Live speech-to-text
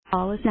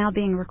Call is now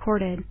being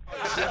recorded.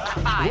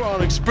 We're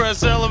on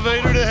express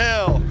elevator to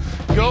hell.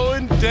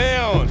 Going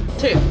down.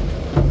 2,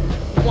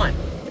 1,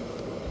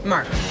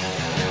 mark.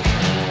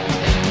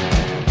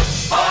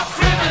 For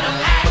criminal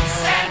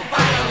acts and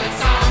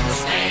violence on the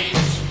stage.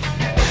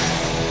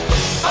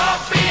 For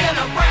being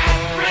a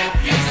brat,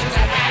 refusing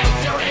to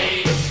act your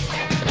age.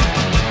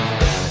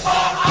 For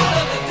all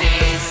of the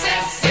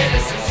decent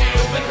citizens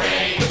you've been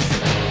raised.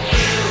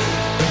 You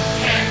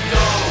can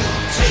go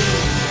to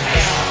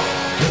hell.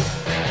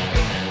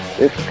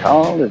 This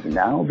call is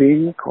now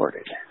being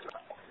recorded.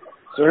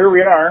 So here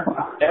we are,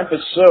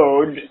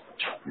 episode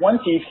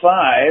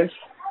 25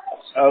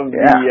 of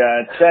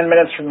the 10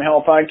 Minutes from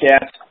Hell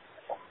podcast,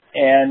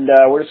 and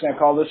we're just going to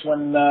call this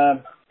one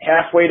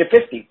halfway to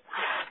 50.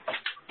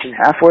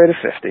 Halfway to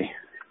 50.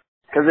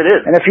 Because it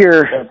is. And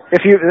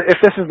if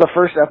this is the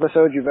first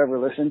episode you've ever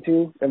listened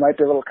to, it might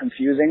be a little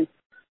confusing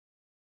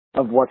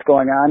of what's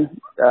going on.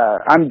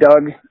 I'm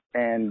Doug,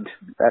 and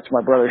that's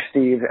my brother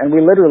Steve, and we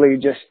literally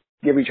just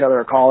give each other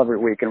a call every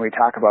week, and we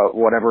talk about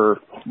whatever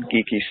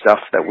geeky stuff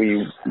that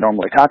we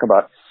normally talk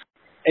about.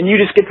 And you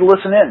just get to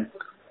listen in.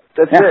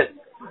 That's it.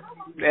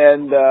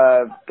 And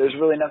there's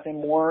really nothing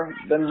more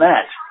than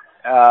that.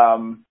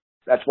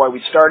 That's why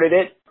we started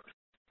it.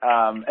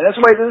 And that's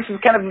why this is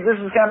kind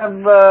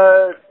of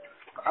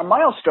a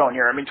milestone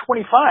here. I mean,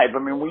 25. I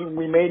mean,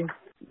 we've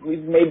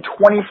made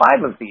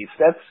 25 of these.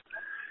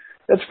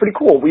 That's pretty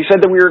cool. We said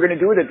that we were going to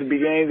do it at the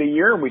beginning of the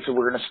year. We said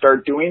we're going to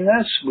start doing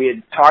this. We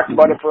had talked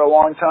about it for a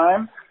long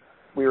time.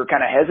 We were kind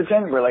of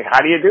hesitant. We were like,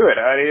 how do you do it?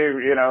 How do you,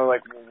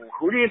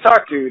 who do you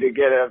talk to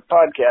get a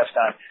podcast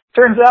on?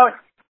 Turns out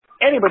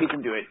anybody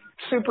can do it.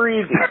 Super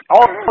easy.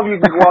 All of you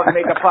can go out and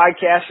make a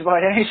podcast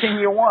about anything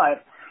you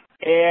want.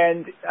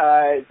 And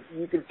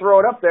you can throw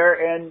it up there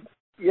and,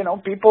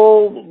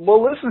 people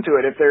will listen to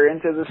it if they're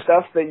into the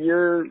stuff that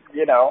you're,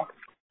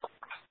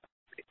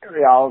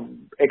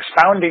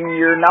 expounding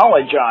your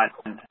knowledge on.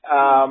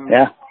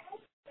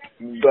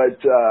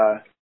 But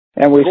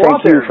and we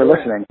thank you for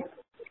listening.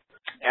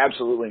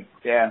 Absolutely,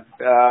 yeah.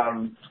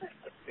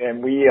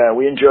 And we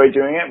enjoy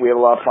doing it. We have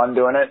a lot of fun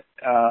doing it.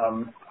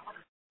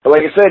 But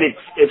like I said,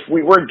 if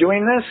we weren't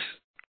doing this,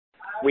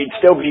 we'd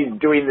still be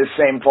doing this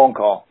same phone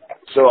call.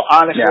 So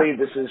honestly,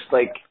 this is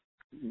like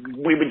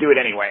we would do it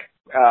anyway.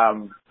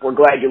 We're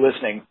glad you're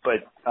listening,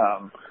 but.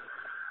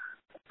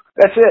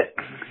 That's it.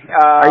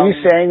 Are you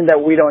saying that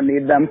we don't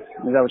need them?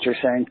 Is that what you're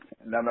saying?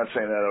 I'm not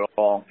saying that at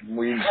all.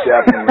 We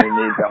definitely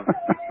need them.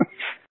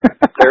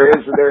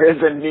 There is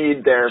a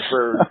need there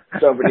for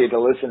somebody to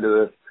listen to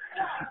this.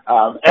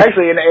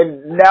 Actually,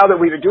 and now that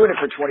we've been doing it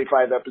for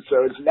 25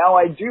 episodes, now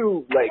I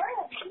do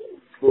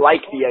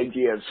like the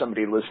idea of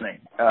somebody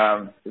listening.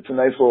 It's a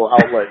nice little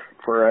outlet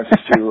for us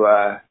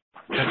to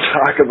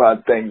talk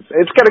about things.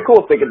 It's kind of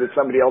cool thinking that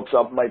somebody else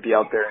might be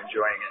out there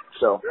enjoying it.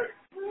 So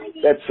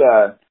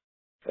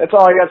that's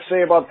all I got to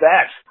say about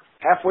that.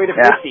 Halfway to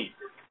 50.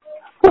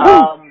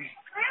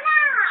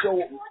 So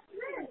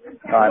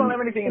I don't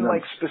have anything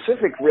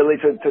specific really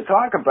to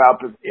talk about,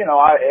 but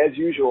as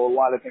usual, a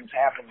lot of things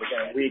happen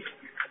within a week.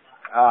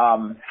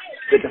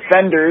 The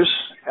Defenders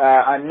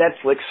on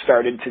Netflix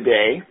started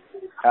today.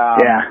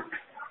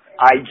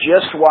 I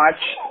just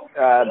watched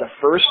the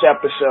first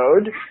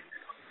episode.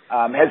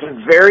 Has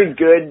a very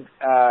good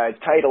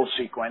title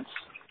sequence.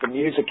 The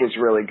music is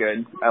really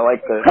good. I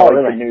like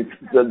the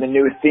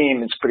new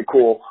theme. It's pretty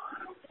cool.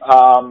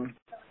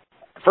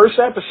 First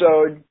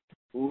episode,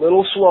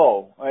 little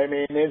slow. I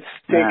mean, it's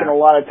taken a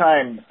lot of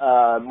time.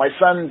 My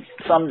son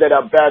summed it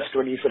up best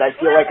when he said, "I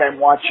feel like I'm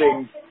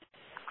watching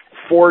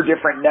 4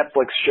 different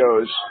Netflix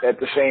shows at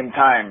the same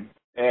time,"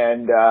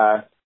 and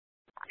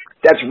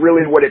that's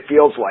really what it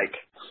feels like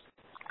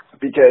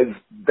because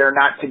they're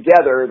not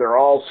together. They're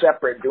all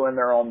separate, doing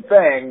their own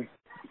thing.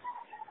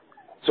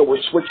 So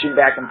we're switching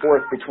back and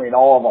forth between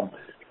all of them.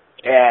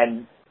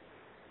 And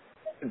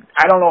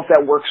I don't know if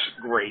that works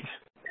great.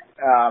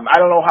 I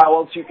don't know how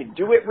else you could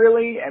do it,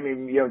 really. I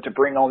mean, to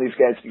bring all these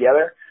guys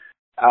together.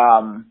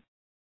 I'm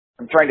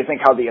trying to think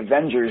how the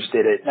Avengers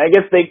did it. And I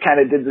guess they kind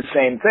of did the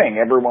same thing.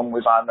 Everyone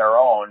was on their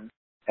own,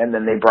 and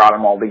then they brought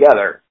them all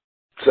together.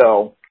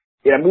 So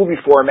in a movie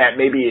format,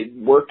 maybe it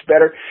worked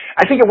better.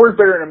 I think it worked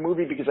better in a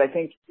movie because I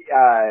think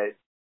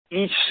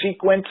each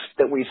sequence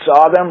that we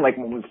saw them, like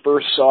when we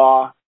first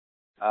saw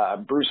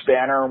Bruce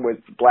Banner with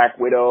Black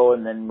Widow,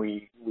 and then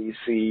we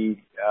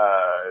see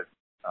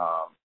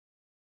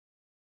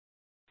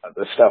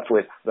the stuff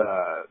with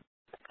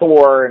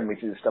Thor, and we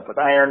see the stuff with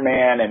Iron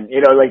Man, and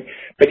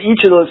but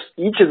each of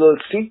those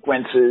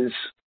sequences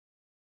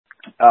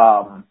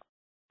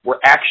were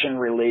action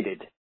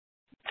related.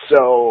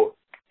 So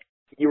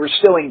you were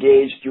still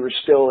engaged, you were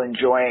still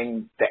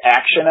enjoying the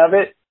action of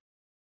it.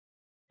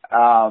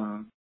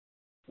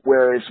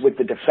 Whereas with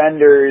the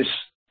Defenders,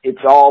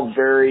 it's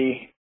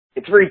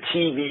very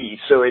TV,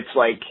 so it's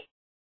like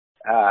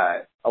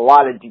a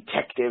lot of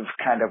detective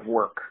kind of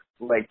work.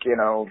 Like,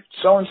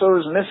 so-and-so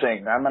is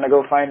missing. I'm going to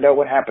go find out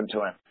what happened to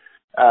him.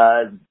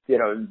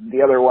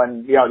 The other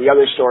one, the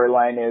other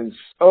storyline is,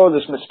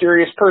 this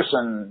mysterious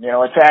person,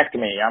 attacked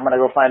me. I'm going to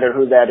go find out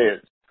who that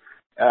is.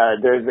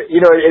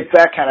 It's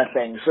that kind of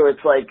thing. So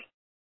it's like,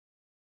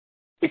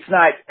 it's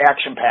not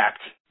action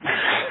packed.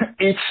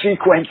 Each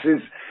sequence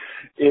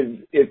is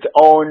its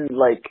own,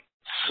 like,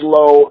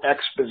 slow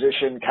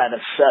exposition kind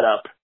of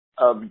setup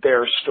of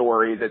their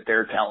story that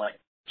they're telling.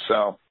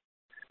 So,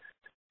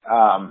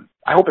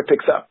 I hope it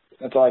picks up.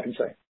 That's all I can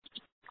say.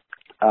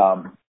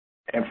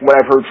 And from what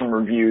I've heard from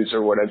reviews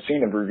or what I've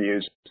seen of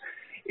reviews,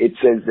 it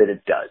says that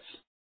it does.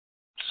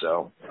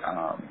 So,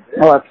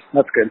 well,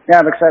 that's good. Yeah,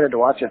 I'm excited to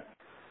watch it.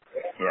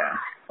 Yeah.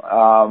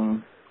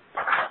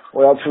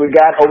 What else we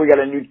got? We got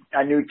a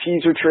new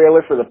teaser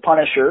trailer for The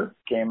Punisher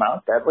came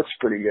out. That looks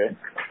pretty good.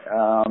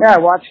 Yeah, I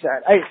watched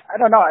that. I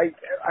don't know. I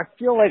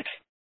feel like,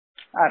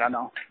 I don't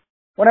know.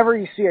 Whenever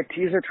you see a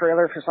teaser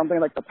trailer for something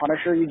like The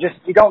Punisher, you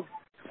don't,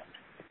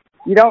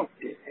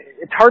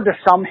 it's hard to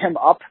sum him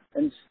up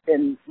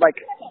in like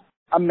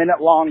a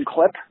minute-long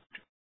clip.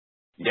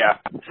 Yeah.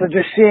 So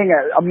just seeing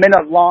a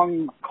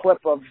minute-long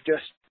clip of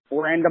just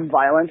random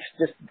violence,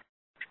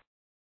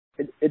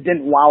 it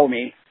didn't wow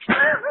me.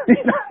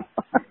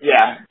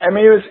 Yeah. I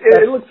mean,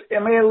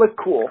 it looked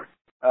cool.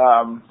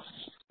 And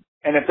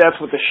if that's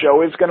what the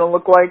show is going to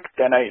look like,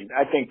 then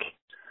I think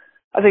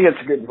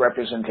it's a good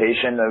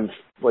representation of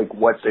like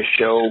what the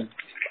show.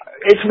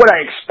 It's what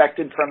I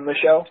expected from the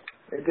show.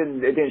 It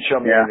didn't show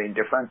me anything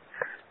different,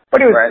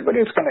 but it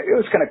was kind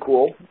of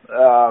cool.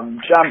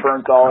 John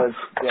Bernthal is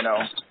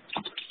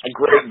a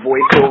great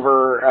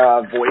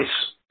voiceover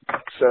voice,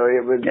 so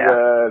it was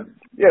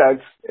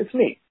it's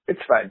neat.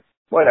 It's fine.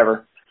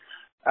 Whatever.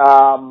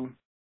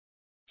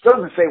 Still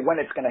doesn't say when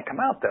it's going to come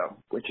out though,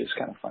 which is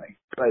kind of funny.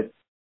 But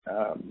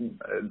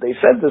they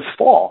said this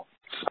fall,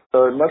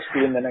 so it must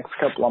be in the next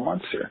couple of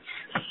months here.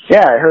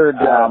 Yeah, I heard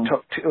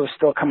it was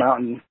still coming out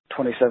in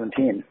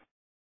 2017.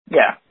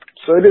 Yeah,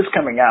 so it is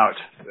coming out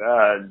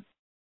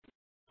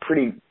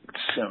pretty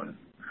soon.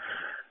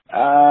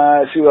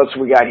 See what else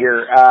we got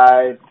here.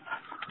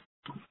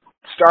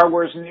 Star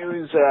Wars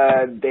news,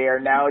 they are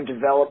now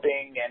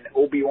developing an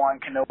Obi-Wan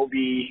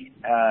Kenobi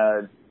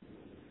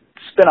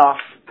spin-off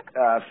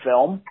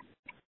film.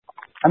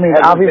 I mean,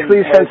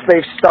 obviously, since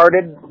they've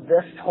started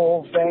this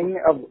whole thing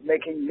of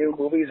making new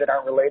movies that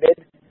aren't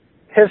related,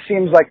 his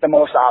seems like the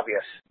most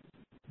obvious.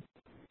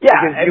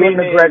 Yeah, because Ewan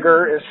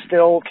McGregor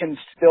can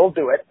still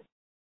do it.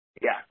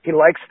 Yeah, he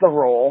likes the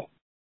role.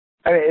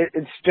 I mean,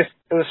 it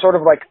was sort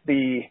of like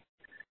the,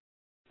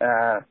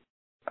 I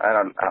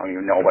don't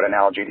even know what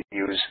analogy to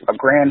use. A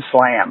grand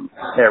slam.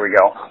 There we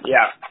go.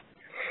 Yeah.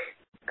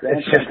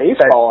 It's just a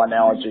baseball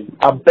analogy.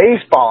 A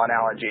baseball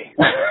analogy.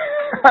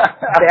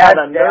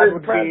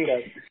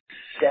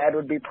 Dad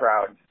would be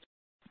proud.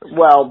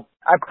 Well,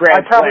 I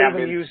probably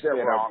even used it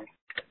wrong.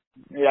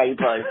 Yeah, you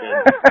probably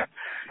did.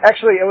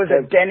 Actually, it was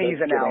a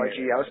Denny's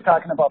analogy. I was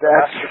talking about the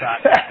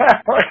restaurant.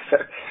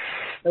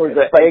 It was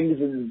the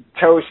eggs and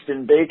toast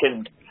and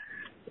bacon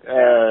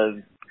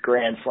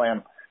grand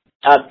slam.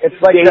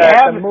 It's like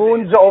the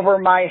moon's over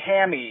my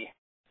hammy.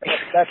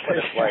 That's what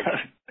it's like.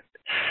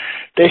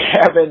 They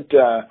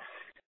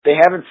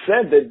haven't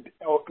said that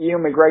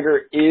Ewan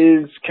McGregor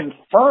is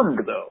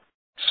confirmed though,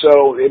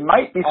 so it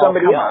might be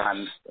somebody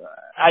else.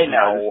 I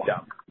know. It's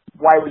dumb.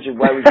 Why would you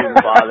even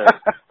bother?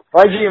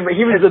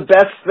 He was the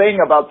best thing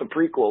about the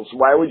prequels.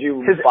 Why would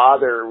you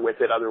bother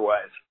with it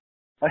otherwise?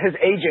 Well, his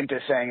agent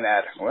is saying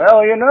that.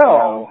 Well,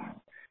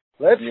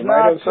 let's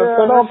not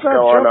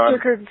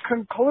jump to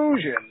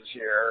conclusions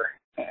here.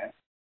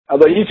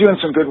 Although he's doing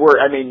some good work.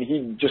 I mean,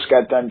 he just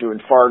got done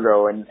doing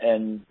Fargo,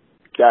 and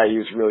he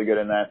was really good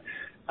in that.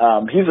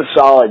 He's a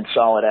solid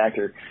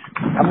actor.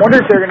 I'm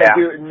wondering if they're going to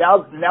do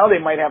now. They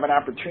might have an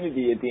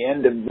opportunity at the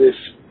end of this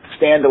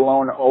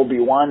standalone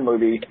Obi-Wan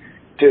movie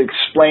to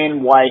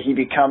explain why he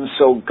becomes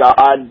so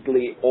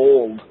godly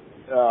old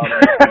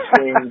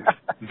between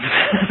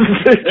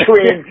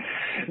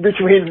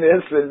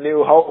this and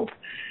New Hope.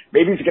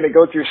 Maybe he's going to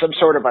go through some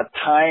sort of a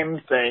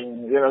time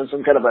thing,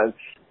 some kind of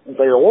it's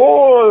like,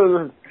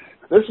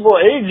 this will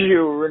age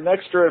you an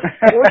extra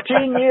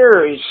 14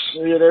 years,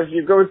 if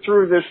you go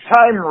through this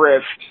time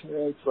rift.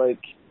 It's like,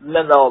 and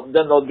then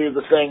they'll do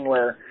the thing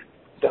where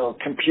they'll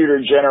computer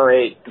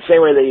generate the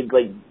same way they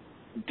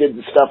did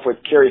the stuff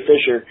with Carrie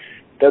Fisher.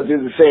 They'll do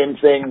the same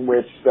thing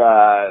with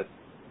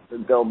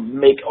they'll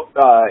make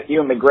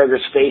Ewan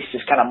McGregor's face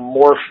just kind of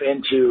morph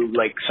into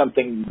like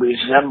something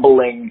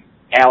resembling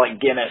Alec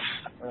Guinness,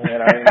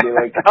 and be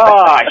like,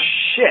 oh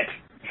shit,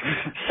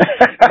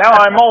 now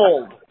I'm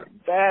old.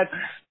 That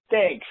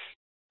stinks.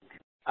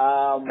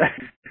 Well,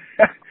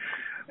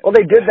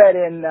 they did that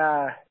in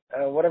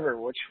what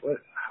was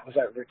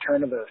that?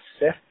 Return of the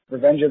Sith,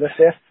 Revenge of the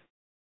Sith,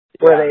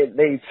 where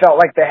they felt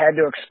like they had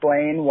to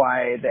explain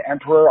why the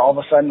Emperor all of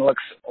a sudden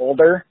looks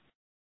older.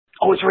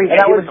 Oh, it's right.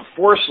 That was the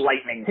Force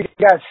lightning. He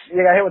got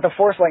hit with the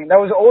Force lightning. That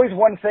was always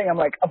one thing. I'm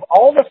like, of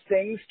all the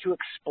things to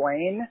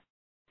explain,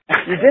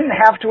 you didn't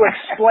have to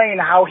explain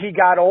how he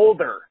got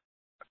older.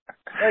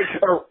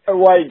 Like, or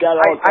why he got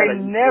all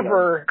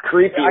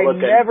creepy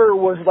looking. I never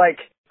was like,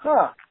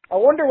 I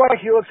wonder why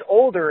he looks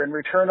older in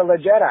Return of the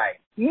Jedi.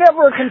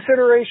 Never a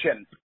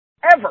consideration.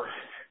 Ever.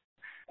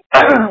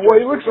 Well,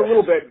 he looks a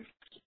little bit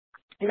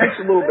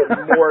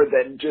more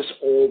than just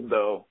old,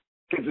 though.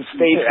 Because his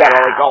face got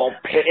all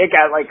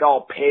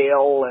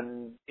pale,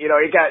 and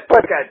it got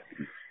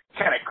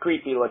kind of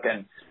creepy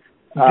looking.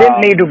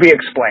 Didn't need to be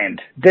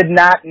explained. Did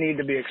not need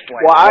to be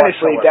explained. Well,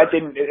 honestly,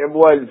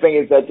 the thing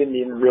is that didn't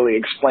even really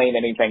explain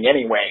anything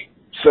anyway.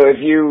 So if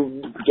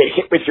you get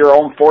hit with your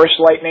own force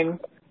lightning,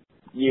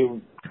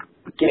 you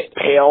get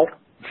pale.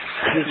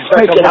 He looked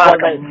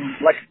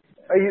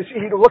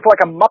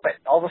like a Muppet.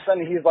 All of a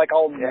sudden, he's like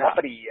all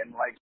Muppety, and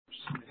like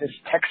his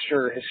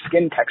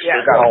skin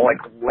texture got all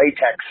like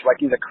latex, like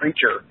he's a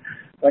creature.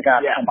 Like,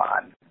 come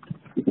on.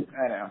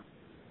 I know.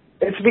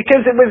 It's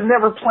because it was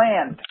never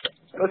planned.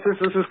 Let's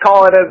just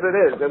call it as it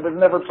is. It was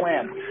never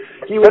planned.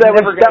 He was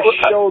never going to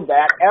show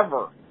that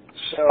ever.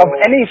 So of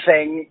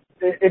anything,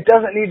 it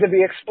doesn't need to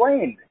be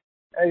explained.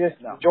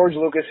 George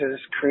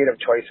Lucas's creative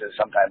choices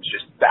sometimes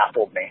just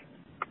baffled me.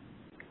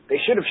 They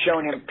should have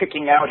shown him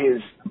picking out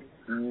his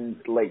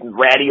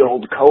ratty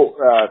old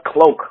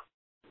cloak.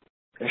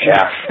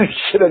 Yeah, they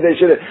should have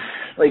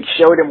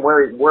showed him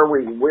where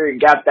he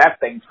got that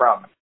thing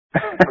from.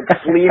 The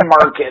flea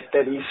market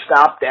that he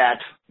stopped at.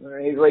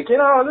 And he's like,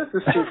 this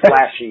is too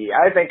flashy.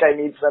 I think I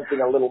need something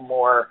a little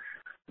more,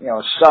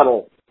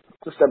 subtle.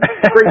 Just a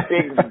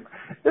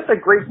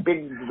great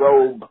big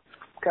robe,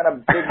 kind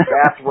of big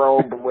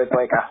bathrobe with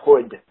like a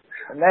hood,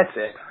 and that's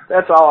it.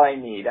 That's all I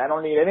need. I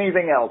don't need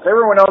anything else.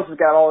 Everyone else has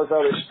got all this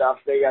other stuff.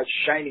 They got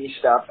shiny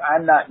stuff.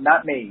 I'm not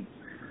me.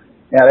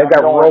 Yeah, they've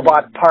got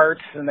robot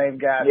parts, and they've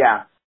got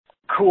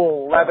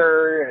cool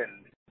leather,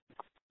 and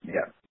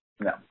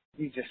no.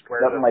 He just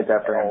wears nothing like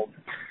that for him.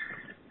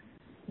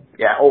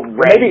 Old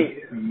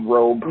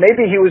robe.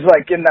 Maybe he was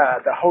like in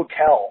the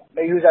hotel.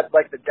 Maybe he was at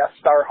like the Death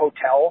Star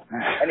Hotel,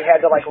 and he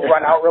had to like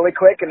run out really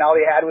quick, and all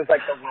he had was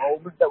like the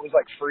robe that was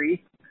like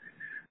free.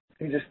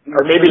 Maybe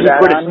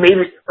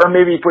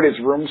he put his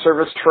room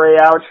service tray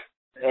out,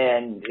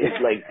 and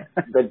it's like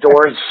the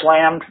door's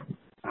slammed,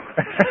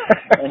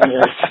 and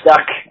you're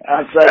stuck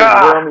outside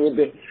the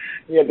room.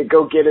 You had to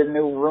go get a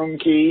new room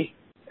key.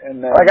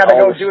 And I got to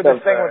go do the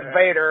thing with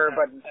Vader,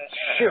 but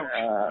shoot.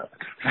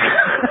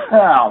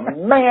 Oh,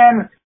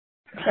 man.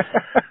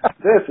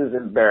 This is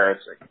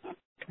embarrassing.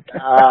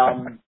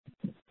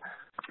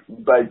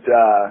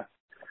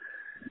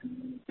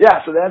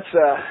 So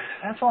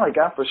that's all I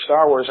got for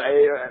Star Wars.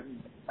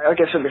 Like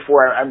I said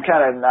before, I'm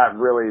kind of not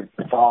really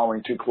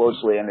following too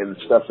closely any of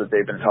the stuff that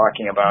they've been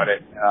talking about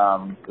it,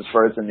 as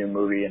far as the new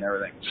movie and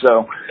everything.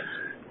 So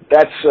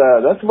that's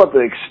about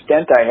the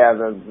extent I have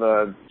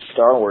of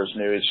Star Wars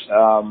news.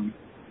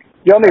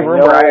 The only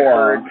rumor I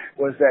heard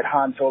was that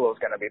Han Solo is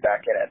going to be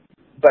back in it,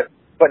 but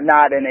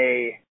not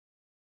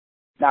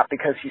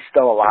because he's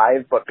still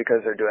alive, but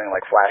because they're doing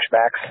like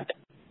flashbacks.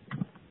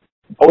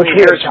 Which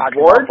Harrison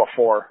Ford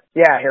before.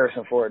 Yeah,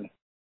 Harrison Ford.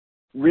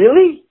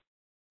 Really?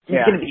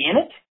 He's going to be in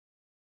it?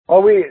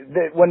 Well,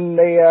 when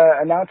they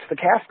announced the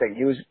casting,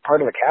 he was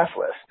part of the cast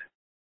list.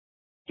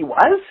 He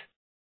was?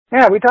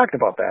 Yeah, we talked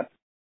about that.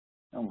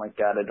 Oh my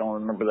God, I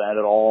don't remember that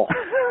at all.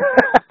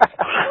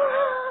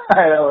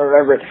 I don't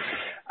remember it.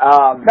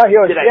 No, he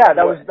was.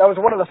 That was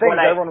one of the things.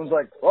 Everyone was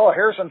like, "Oh,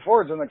 Harrison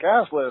Ford's in the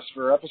cast list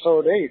for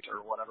Episode 8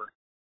 or whatever."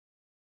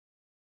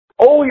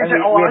 Oh, you're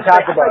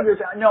talking about.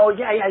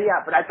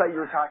 But I thought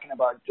you were talking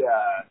about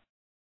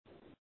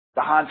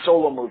the Han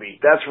Solo movie.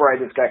 That's where I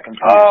just got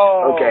confused.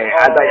 Oh, okay.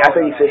 I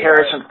thought you said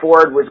Harrison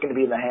Ford was going to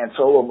be in the Han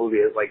Solo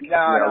movie. It's like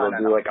they'll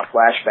do like a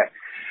flashback.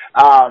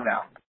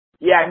 No.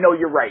 Yeah, no,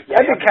 you're right. Yeah,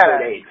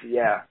 Episode 8.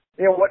 Yeah.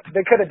 What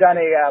they could have done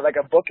a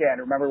bookend.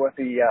 Remember with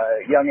the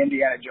Young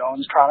Indiana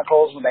Jones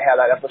Chronicles when they had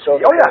that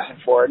episode? Oh, Harrison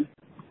Ford.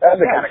 That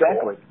would be kind of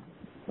cool.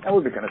 That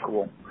would be kind of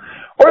cool.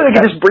 Or they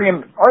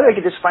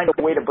could just find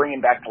a way to bring him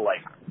back to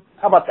life.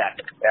 How about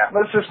that? Yeah.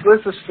 Let's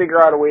just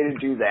figure out a way to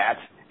do that,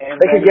 and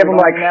they could give him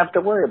like have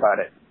to worry about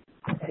it.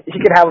 He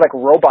could have like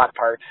robot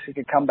parts. He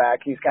could come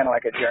back. He's kind of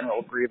like a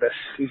General Grievous.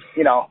 He's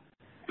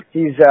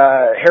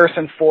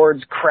Harrison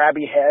Ford's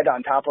crabby head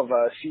on top of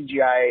a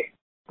CGI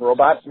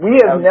robot.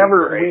 We've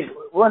never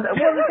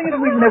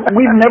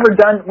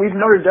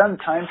done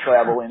time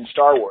travel in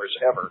Star Wars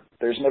ever.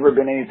 There's never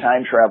been any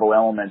time travel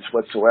elements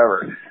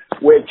whatsoever.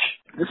 Which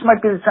this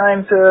might be the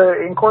time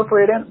to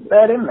incorporate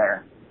that in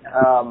there.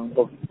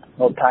 The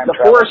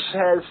Force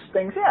has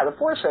things. Yeah, the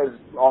Force has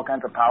all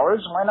kinds of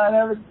powers. Why not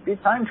have it be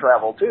time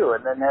travel too,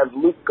 and then have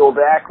Luke go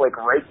back like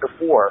right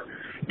before?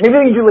 Maybe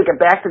they can do like a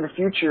Back to the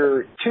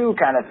Future 2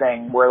 kind of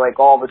thing, where like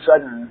all of a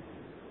sudden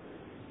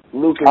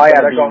Luke is going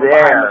to be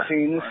there. Behind the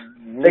scenes.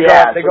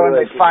 They go and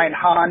they find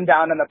Han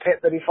down in the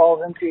pit that he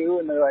falls into,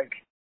 and they're like,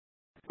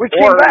 "We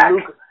came back."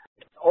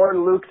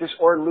 Luke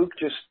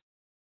just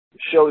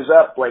shows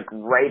up like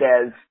right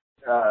as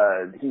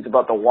he's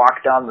about to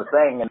walk down the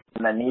thing, and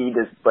then he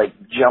just like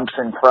jumps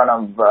in front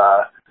of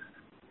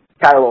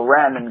Kylo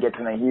Ren and gets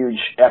in a huge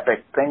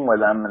epic thing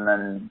with him, and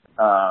then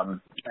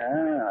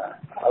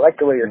I like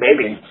the way you're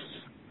thinking.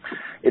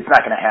 It's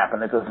not going to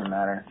happen. It doesn't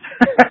matter.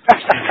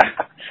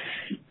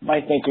 My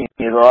thinking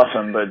is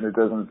awesome, but it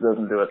doesn't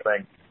do a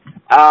thing.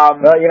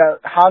 Well, you know,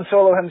 Han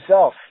Solo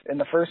himself in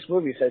the first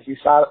movie says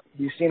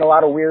you've seen a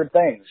lot of weird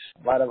things,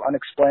 a lot of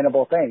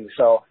unexplainable things.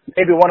 So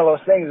maybe one of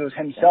those things was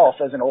himself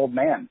as an old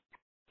man.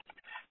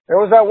 There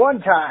was that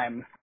one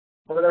time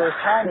where there was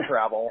time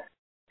travel,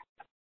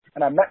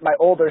 and I met my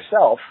older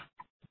self.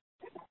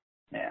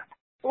 Yeah.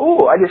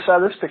 Ooh, I just saw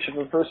this picture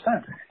for the first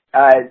time.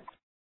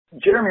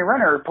 Jeremy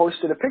Renner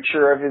posted a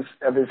picture of his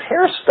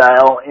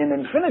hairstyle in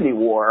Infinity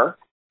War,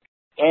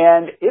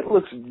 and it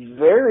looks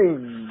very,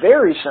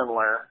 very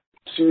similar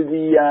to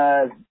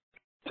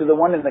the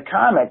one in the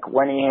comic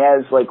when he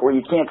has like where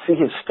you can't see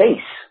his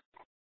face,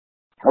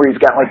 where he's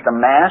got like the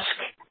mask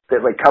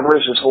that like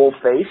covers his whole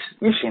face.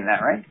 You've seen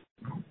that, right?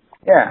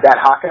 Yeah. That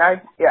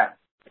Hawkeye? Yeah.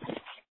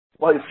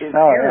 Well, his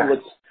hair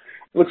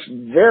looks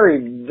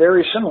very,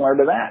 very similar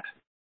to that.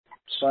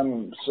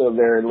 So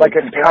they're like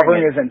it's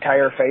covering his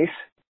entire face.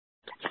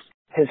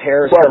 His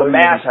hair is covering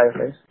his entire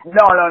face. No.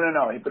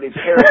 But his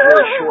hair is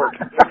very short.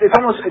 It's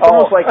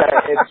almost like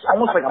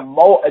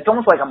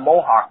a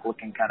mohawk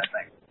looking kind of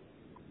thing.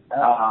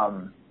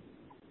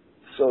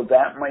 So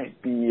that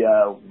might be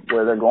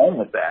where they're going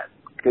with that,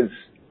 because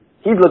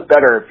he'd look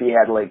better if he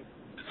had like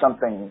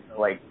something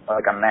like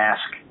a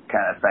mask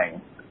kind of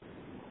thing.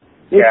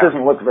 He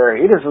doesn't look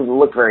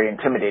very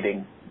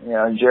intimidating. You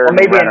know,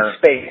 Jeremy Renner.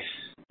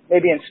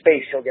 Maybe in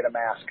space he'll get a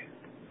mask.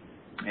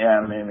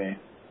 Yeah,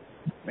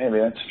 maybe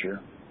that's true.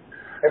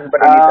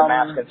 Everybody needs a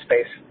mask in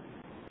space.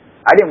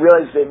 I didn't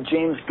realize that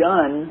James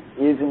Gunn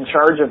is in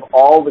charge of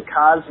all the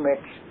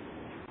cosmic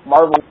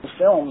Marvel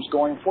films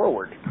going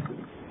forward.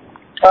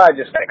 It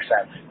just makes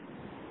sense.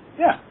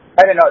 Yeah.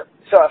 I didn't know.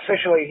 So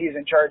officially he's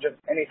in charge of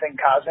anything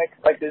cosmic?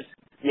 Like this?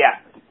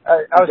 Yeah.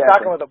 I was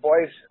talking with the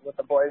boys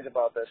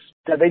about this.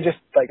 Did they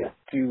just like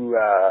do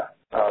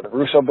the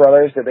Russo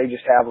brothers? Did they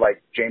just have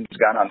like James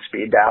Gunn on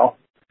speed dial?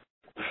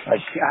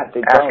 Like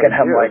asking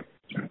him like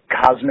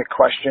cosmic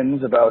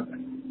questions about,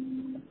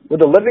 would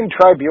the Living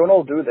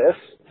Tribunal do this?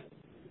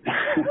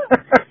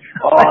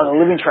 The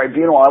Living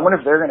Tribunal. I wonder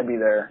if they're going to be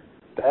there.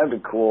 That'd be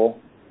cool.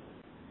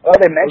 Well,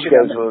 they mentioned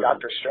him in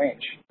Doctor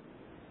Strange.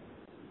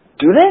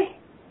 Do they?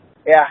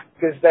 Yeah,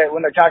 because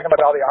when they're talking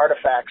about all the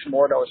artifacts,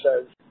 Mordo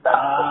says that's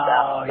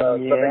the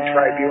Living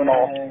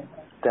Tribunal.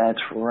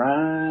 That's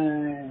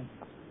right.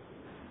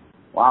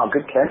 Wow,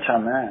 good catch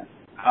on that.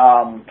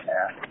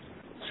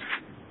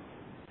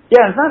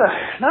 Yeah, it's not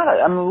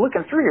a. I'm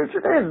looking through here.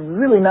 There's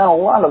really not a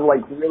lot of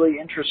like really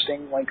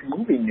interesting like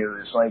movie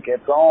news. Like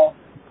it's all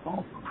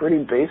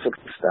pretty basic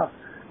stuff.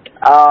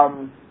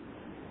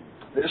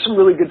 There's some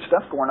really good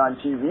stuff going on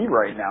TV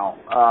right now.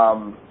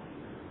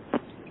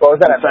 What was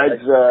that?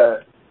 Besides,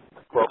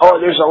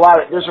 there's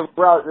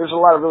a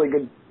lot of really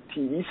good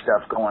TV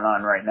stuff going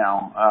on right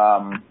now.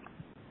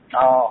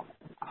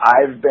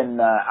 I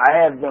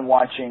have been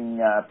watching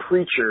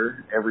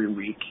Preacher every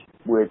week,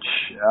 which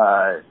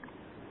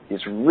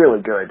is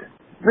really good.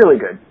 Really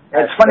good.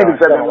 And it's funny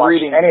because I've been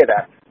reading any of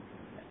that.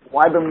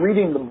 Well, I've been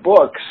reading the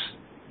books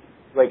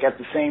like at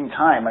the same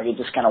time. Like it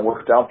just kind of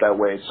worked out that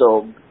way.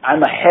 So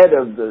I'm ahead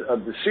of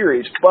the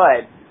series,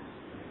 but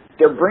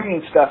they're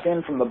bringing stuff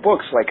in from the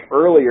books like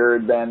earlier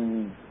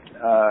than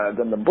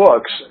the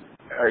books,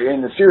 or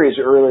in the series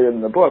earlier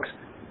than the books,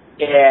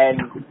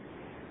 and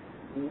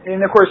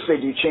of course they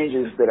do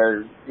changes that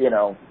are, you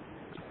know,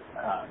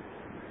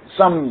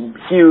 some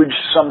huge,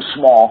 some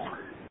small,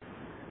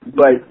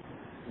 but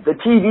the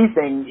TV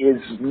thing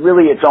is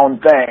really its own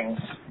thing,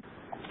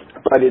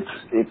 but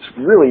it's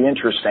really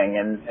interesting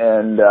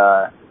and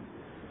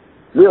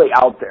really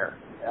out there.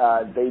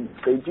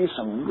 They do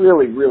some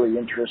really, really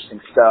interesting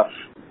stuff,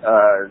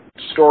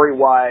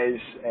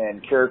 story-wise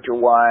and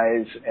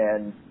character-wise,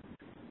 and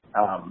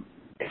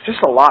it's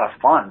just a lot of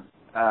fun.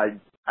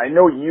 I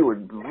know you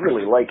would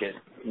really like it.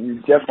 You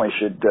definitely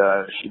should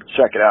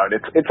check it out.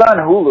 It's on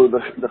Hulu.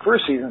 The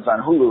first season's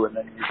on Hulu, and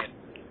then you can,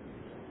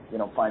 you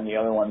know, find the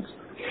other ones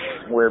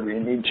wherever you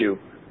need to.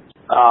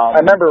 I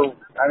remember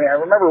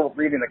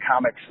reading the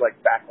comics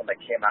like back when they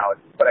came out,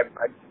 but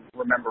I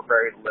remember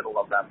very little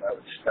of them. That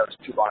was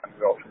too long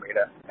ago for me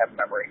to have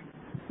memory.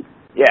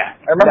 Yeah,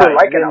 I remember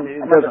liking them.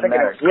 I remember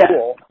thinking it was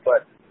cool,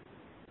 but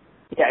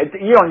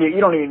you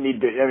don't even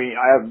need to. I mean,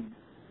 I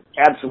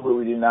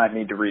absolutely do not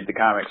need to read the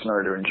comics in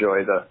order to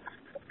enjoy the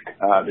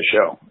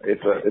show.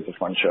 It's a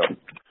fun show.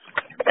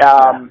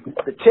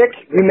 The Tick,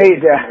 you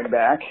made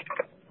back.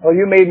 Well,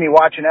 you made me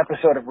watch an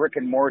episode of Rick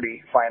and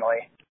Morty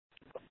finally.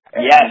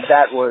 And yes,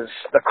 that was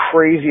the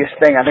craziest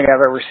thing I think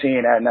I've ever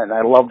seen, and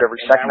I loved every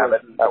second of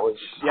it. That was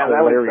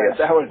hilarious.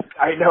 That was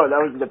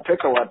the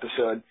pickle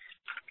episode.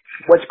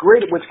 What's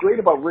great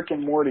about Rick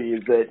and Morty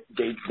is that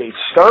they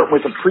start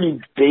with a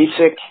pretty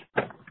basic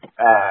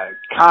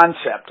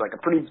concept, like a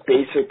pretty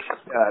basic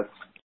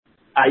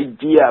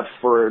idea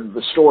for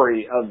the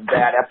story of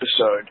that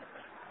episode,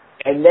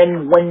 and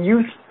then when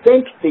you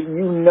think that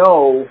you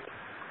know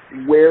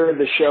where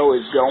the show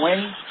is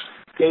going,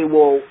 they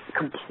will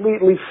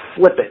completely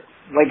flip it.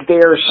 Like they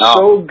are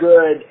so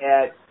good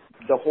at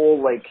the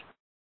whole like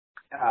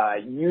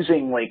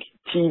using like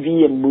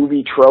TV and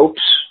movie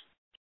tropes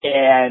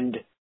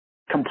and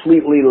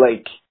completely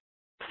like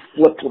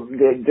flip.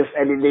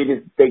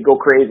 They go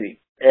crazy.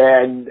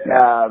 And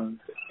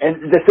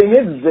the thing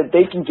is that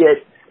they can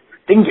get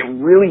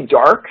really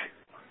dark,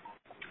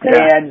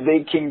 and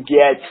they can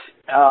get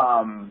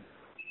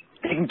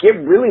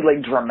really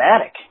like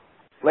dramatic.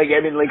 Like,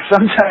 I mean, like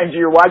sometimes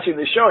you're watching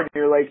the show and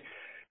you're like,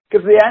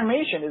 because the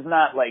animation is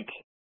not like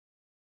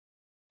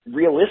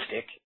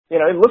realistic. You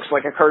know, it looks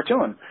like a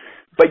cartoon,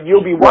 but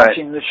you'll be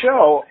watching the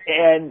show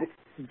and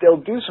they'll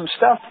do some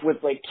stuff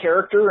with like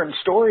character and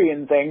story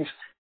and things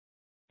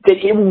that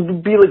it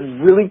will be like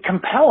really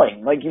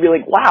compelling. Like you'd be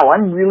like, wow,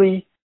 I'm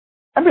really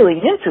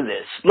into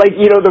this. Like,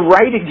 you know, the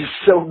writing is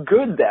so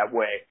good that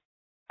way.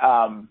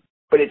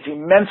 But it's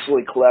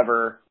immensely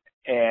clever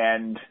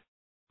and,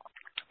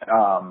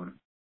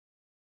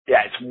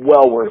 yeah, it's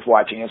well worth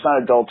watching. It's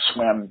on Adult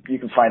Swim. You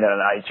can find it on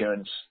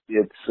iTunes.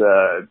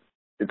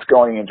 It's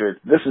going into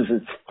this is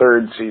its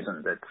third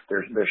season that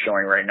they're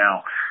showing right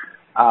now.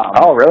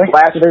 Oh, really?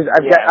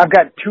 I've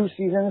got 2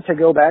 seasons to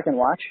go back and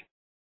watch.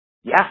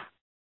 Yeah.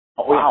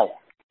 Oh, wow.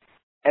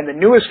 And the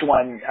newest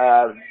one,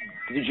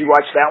 did you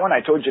watch that one? I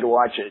told you to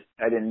watch it.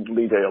 I didn't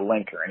leave a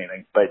link or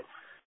anything, but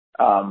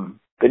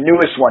the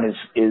newest one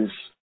is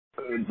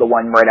the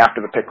one right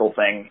after the pickle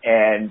thing,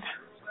 and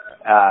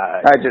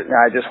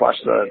I just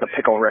watched the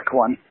Pickle Rick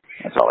one.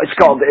 That's all. It's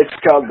called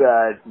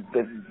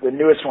the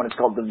newest one is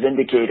called The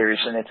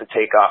Vindicators, and it's a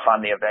takeoff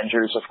on the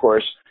Avengers, of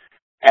course,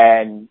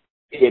 and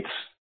it's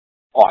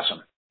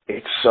awesome.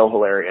 It's so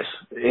hilarious.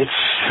 It's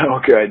so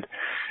good.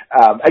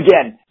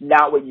 Again,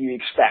 not what you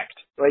expect.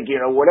 Like, you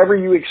know, whatever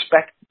you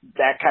expect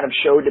that kind of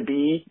show to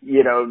be,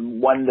 you know,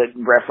 one that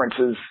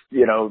references,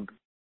 you know,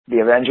 the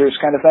Avengers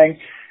kind of thing,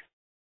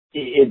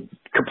 it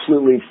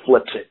completely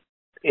flips it.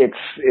 It's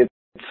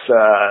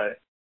a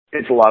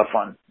lot of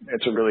fun.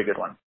 It's a really good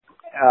one.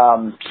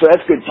 So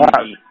that's good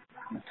TV.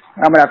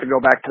 I'm gonna have to go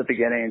back to the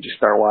beginning and just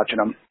start watching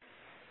them.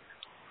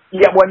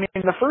 Yeah, well, I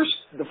mean,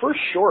 the first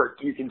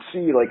short you can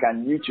see like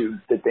on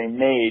YouTube that they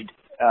made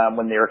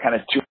when they were kind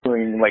of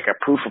doing like a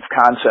proof of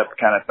concept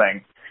kind of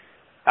thing,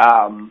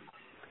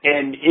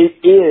 and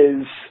it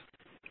is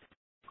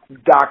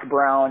Doc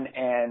Brown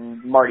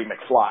and Marty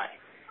McFly.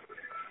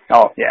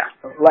 Oh yeah,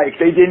 like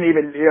they didn't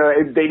even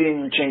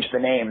change the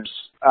names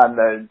on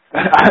the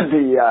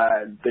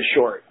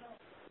short.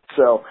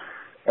 So,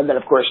 and then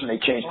of course when they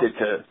changed it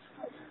to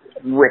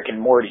Rick and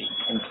Morty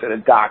instead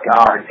of Doc and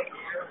Marty.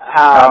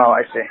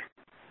 I see.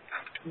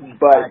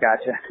 But I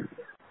gotcha.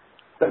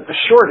 The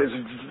short is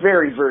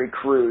very, very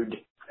crude.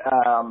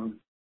 I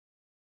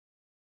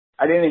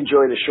didn't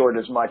enjoy the short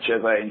as much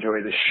as I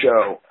enjoy the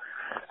show,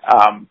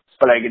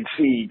 but I could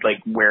see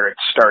like where it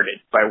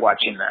started by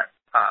watching that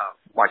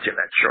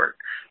short.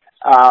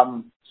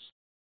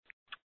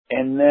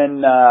 And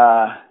then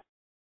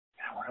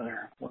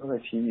what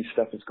other TV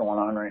stuff is going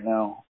on right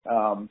now?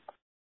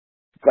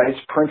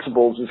 Vice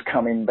Principals is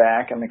coming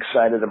back. I'm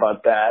excited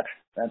about that.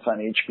 That's on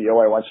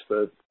HBO. I watched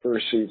the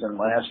first season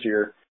last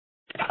year.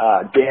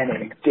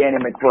 Danny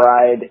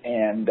McBride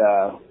and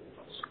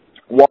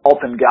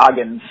Walton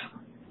Goggins.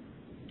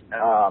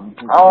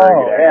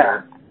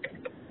 Yeah.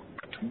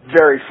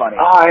 Very funny.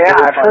 Oh yeah,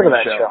 Very I've heard of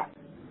funny that show.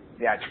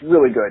 Yeah, it's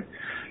really good.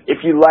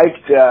 If you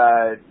liked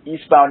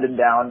Eastbound and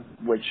Down,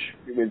 which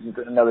was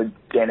another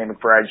Danny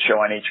McBride show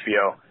on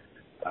HBO.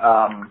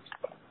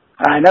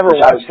 I never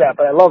watched that,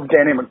 but I love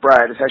Danny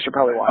McBride. I should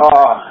probably watch it.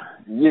 Oh,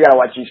 you gotta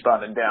watch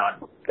Eastbound and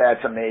Down.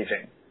 That's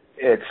amazing.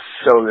 It's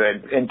so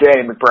good. And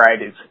Danny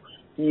McBride is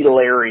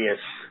hilarious.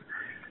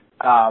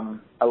 I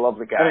love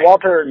the guy. And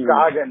Walter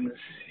Goggins,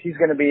 he's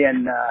going to be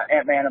in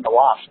Ant-Man and the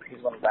Wasp.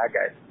 He's one of the bad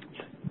guys.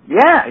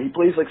 Yeah, he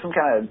plays like some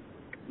kind of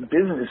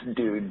business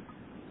dude.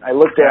 I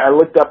looked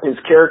up his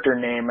character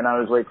name and I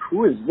was like,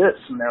 who is this?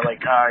 And they're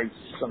like, he's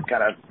some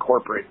kind of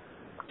corporate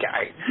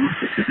guy.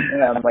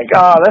 And I'm like,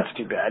 that's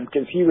too bad,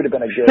 because he would have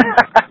been a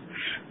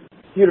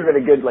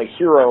good like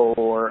hero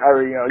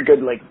or you know, a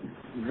good like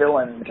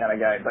villain kind of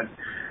guy. But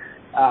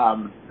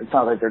it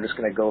sounds like they're just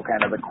going to go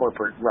kind of the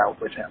corporate route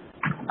with him.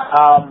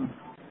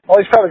 Well,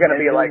 he's probably going to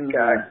be like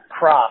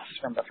Cross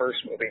from the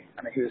first movie.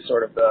 I mean, he was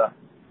sort of the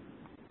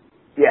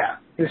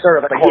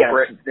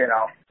corporate, you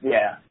know.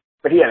 Yeah,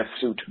 but he had a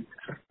suit.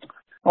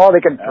 Well,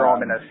 they can throw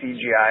him in a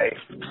CGI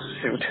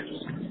suit.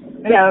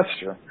 Yeah, that's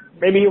true.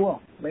 Maybe he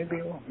will.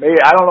 Maybe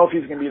I don't know if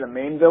he's going to be the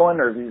main villain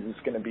or if he's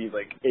just going to be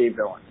like a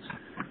villain.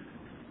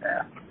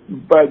 Yeah.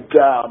 But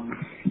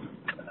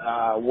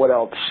what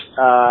else?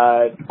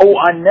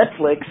 On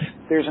Netflix,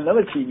 there's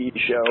another TV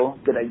show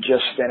that I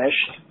just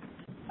finished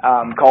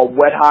called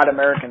Wet Hot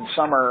American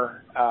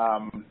Summer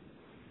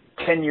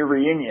 10-Year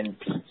Reunion,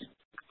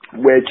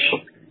 which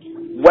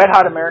Wet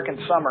Hot American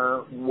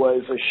Summer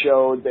was a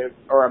show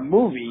or a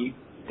movie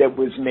that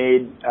was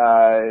made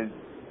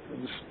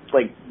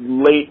like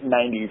late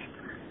 90s.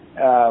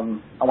 I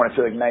want to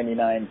say like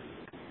 99.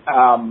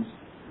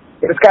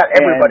 But it's got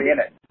everybody in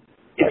it.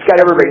 It's got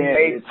everybody in it.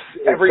 It's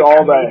every all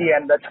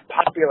comedian that's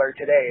popular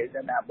today is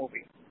in that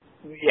movie.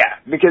 Yeah,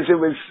 because it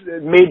was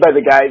made by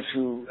the guys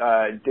who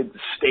did The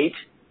State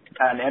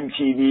on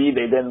MTV.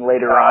 They then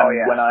later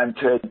went on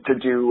to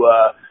do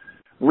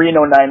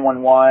Reno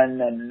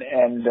 911,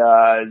 and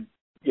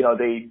you know,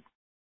 they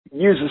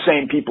use the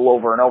same people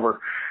over and over.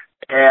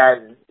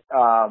 And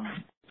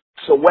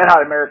so Wet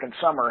Hot American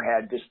Summer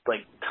had just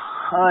like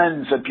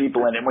tons of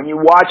people in it. When you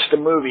watch the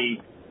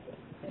movie,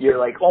 you're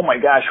like, oh my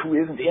gosh, who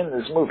isn't in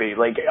this movie?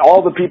 Like,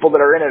 all the people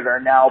that are in it are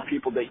now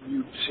people that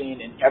you've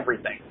seen in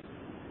everything.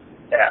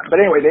 Yeah. But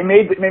anyway, they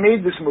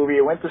made this movie.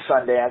 It went to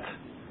Sundance.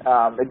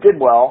 It did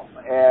well,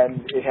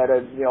 and it had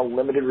a, you know,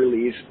 limited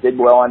release. Did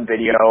well on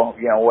video,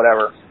 you know,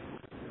 whatever.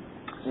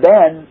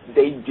 Then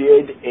they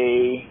did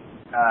a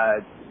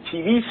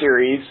TV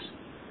series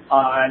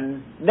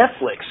on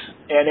Netflix,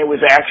 and it was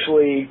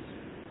actually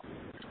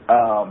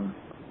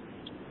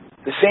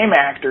the same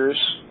actors,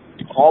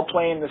 all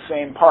playing the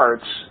same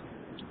parts,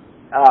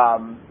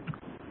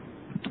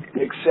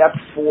 except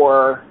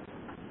for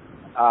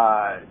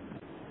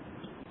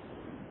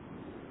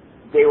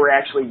they were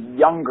actually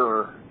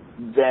younger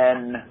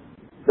than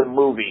the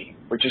movie,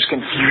 which is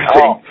confusing.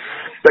 Oh.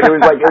 But it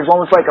was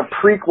almost like a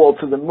prequel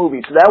to the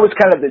movie. So that was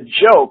kind of the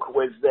joke,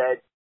 was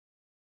that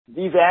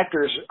these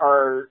actors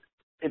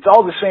it's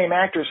all the same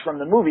actors from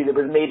the movie that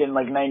was made in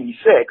like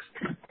 96,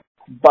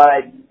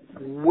 but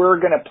we're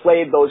going to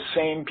play those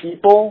same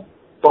people,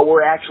 but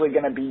we're actually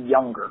going to be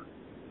younger.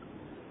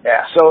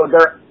 Yeah. So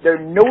they're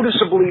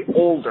noticeably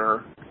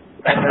older,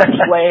 and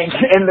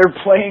they're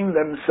playing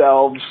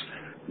themselves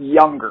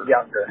younger,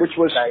 which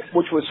was nice.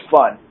 Which was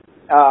fun.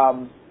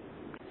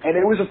 And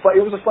it was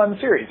a fun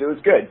series. It was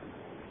good.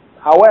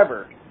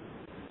 However,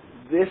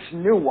 this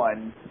new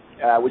one,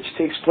 which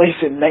takes place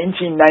in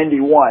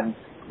 1991,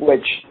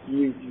 which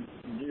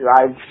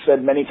I've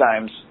said many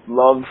times,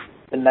 love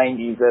the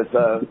 90s as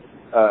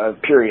a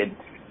period,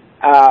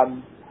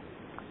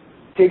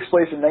 takes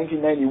place in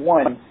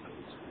 1991.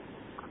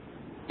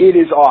 It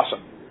is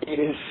awesome. It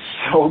is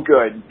so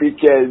good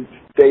because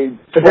they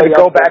did it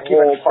go back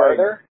even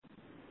farther?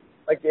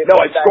 Like this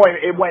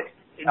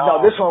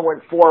one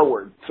went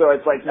forward. So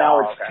it's like now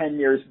it's 10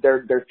 years.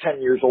 They're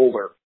 10 years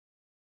older.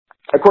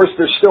 Of course,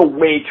 they're still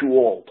way too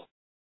old.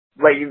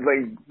 Like you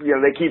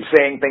know, they keep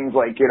saying things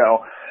like, you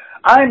know,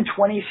 I'm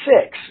 26,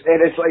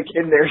 and it's like,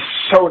 and they're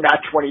so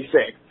not 26.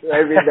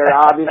 I mean,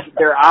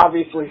 they're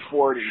obviously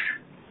 40.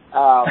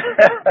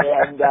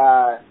 And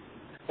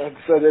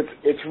so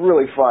it's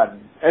really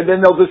fun. And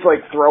then they'll just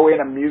like throw in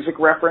a music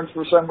reference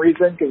for some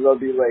reason, because they'll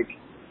be like,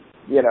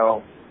 you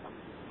know,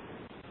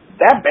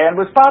 that band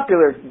was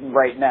popular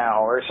right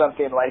now, or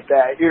something like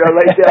that. You know,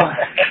 like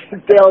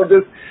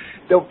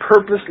they'll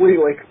purposely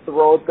like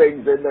throw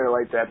things in there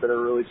like that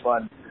are really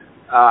fun.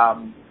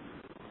 And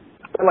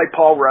like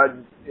Paul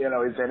Rudd, you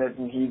know, is in it,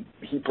 and he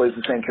plays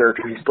the same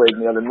character he's played in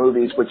the other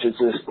movies, which is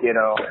just, you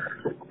know,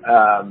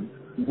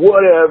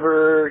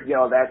 whatever, you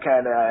know, that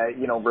kind of,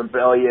 you know,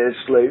 rebellious,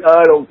 like,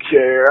 I don't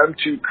care, I'm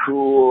too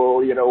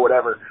cool, you know,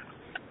 whatever.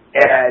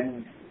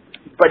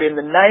 But in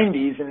the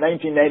 90s, in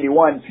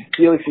 1991,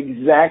 he looks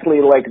exactly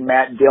like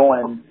Matt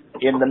Dillon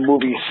in the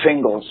movie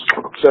Singles.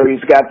 So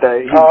he's got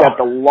the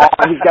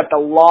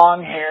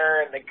long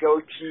hair and the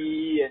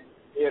goatee, and,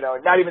 you know,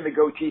 not even the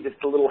goatee, just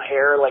the little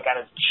hair like on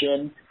his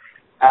chin.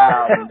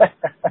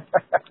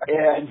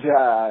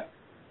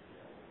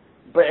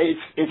 But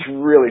it's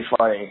really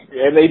funny,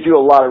 and they do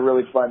a lot of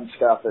really fun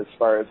stuff as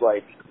far as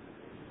like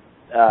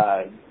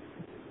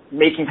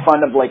making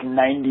fun of like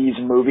 90s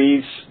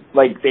movies.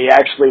 Like they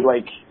actually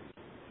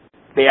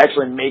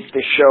make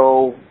the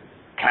show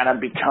kind of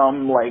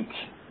become like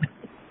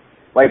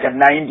a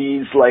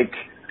 90s like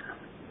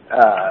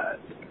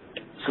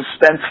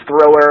suspense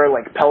thriller,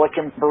 like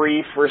Pelican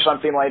Brief or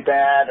something like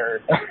that,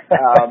 or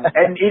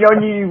and you know,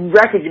 you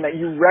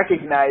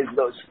recognize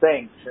those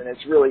things, and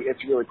it's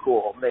really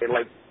cool. They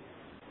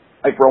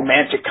like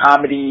romantic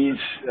comedies,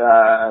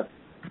 The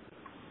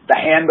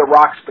Hand That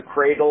Rocks the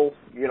Cradle.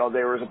 You know,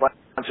 there was a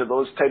bunch of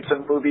those types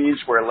of movies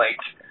where like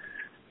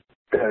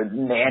the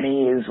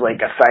nanny is like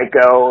a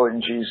psycho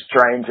and she's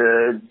trying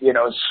to, you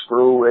know,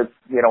 screw with,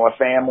 you know, a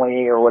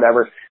family or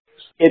whatever.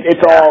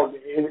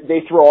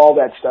 They throw all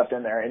that stuff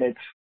in there, and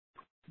it's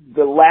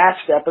the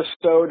last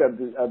episode of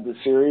the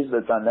series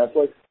that's on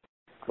Netflix.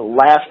 The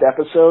last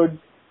episode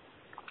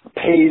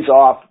pays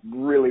off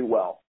really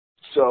well.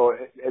 So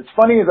as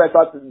funny as I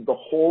thought the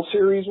whole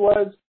series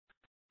was,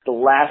 the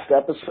last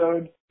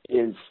episode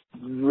is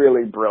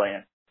really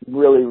brilliant,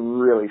 really,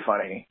 really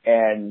funny,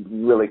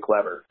 and really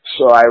clever.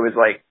 So I was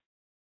like,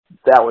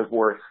 that was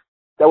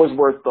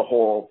worth the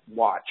whole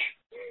watch.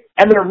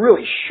 And they're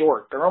really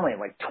short. They're only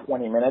like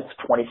 20 minutes,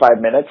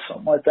 25 minutes,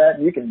 something like that.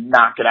 You can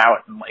knock it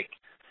out in like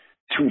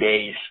 2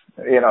 days,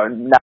 you know,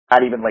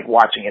 not even like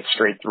watching it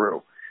straight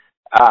through.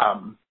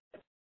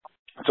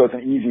 So it's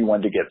an easy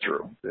one to get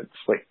through.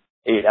 It's like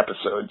 8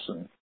 episodes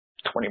and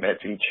 20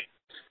 minutes each.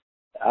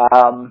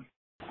 I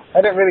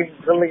didn't really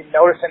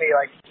notice any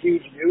like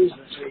huge news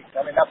this week.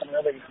 I mean, nothing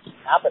really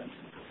happened.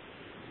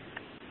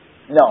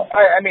 No.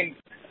 I mean,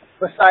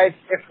 besides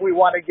if we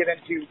want to get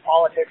into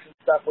politics and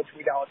stuff, which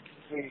we don't,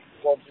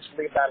 we'll just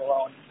leave that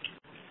alone.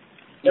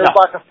 There's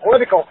lots of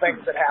political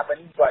things that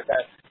happened, but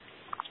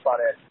about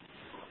it.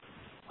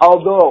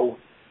 Although,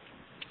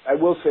 I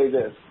will say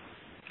this.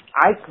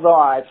 I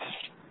thought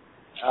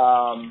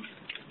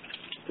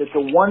that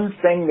the one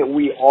thing that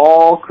we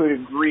all could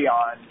agree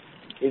on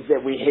is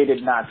that we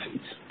hated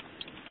Nazis.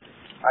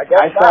 I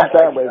thought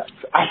that was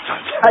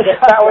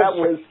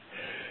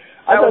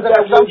an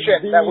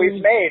assumption that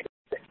we've made.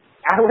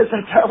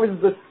 That was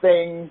the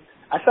thing.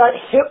 I thought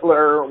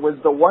Hitler was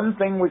the one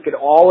thing we could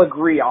all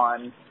agree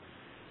on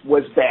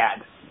was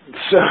bad.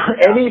 So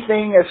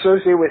anything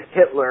associated with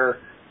Hitler,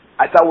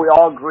 I thought we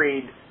all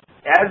agreed,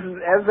 as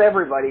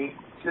everybody,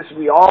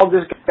 we all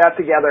just got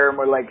together and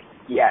we're like,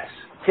 yes,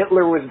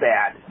 Hitler was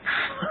bad.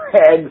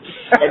 and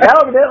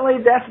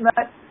evidently that's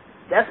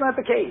not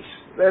the case.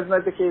 That's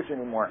not the case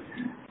anymore.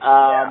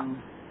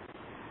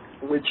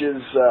 Which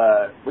is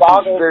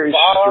very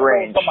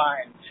strange.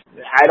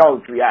 I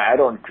don't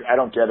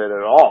get it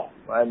at all.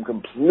 I'm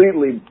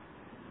completely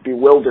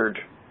bewildered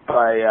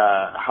by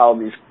how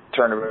these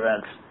turn of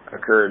events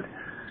occurred.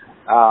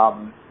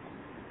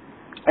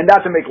 And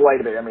not to make light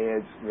of it, I mean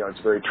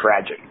it's very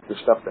tragic, the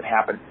stuff that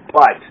happened.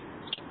 But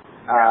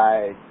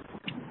I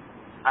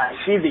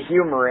see the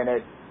humor in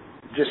it,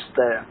 just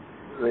the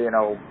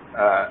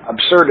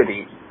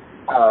absurdity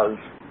of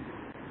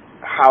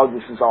how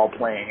this is all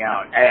playing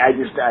out. I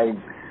just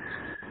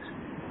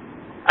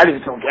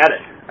don't get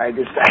it. I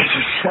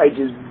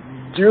just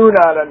do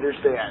not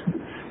understand.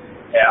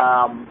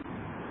 Yeah.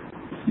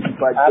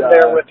 But I'm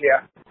there with you.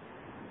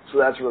 So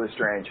that's really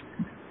strange.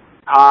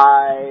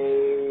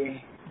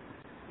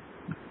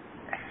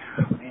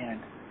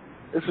 Man,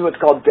 this is what's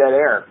called dead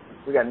air.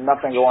 We got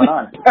nothing going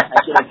on.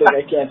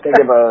 I can't think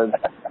of a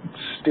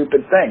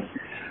stupid thing.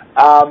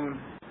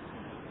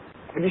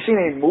 Have you seen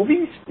any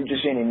movies? Did you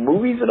see any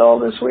movies at all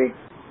this week?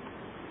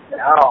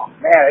 No,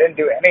 man, I didn't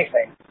do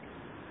anything.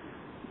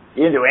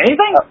 You didn't do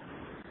anything?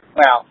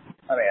 Well,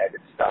 I mean, I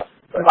did stuff.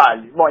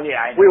 Well, yeah,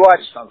 I know. We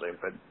watched something,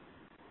 but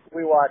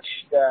we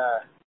watched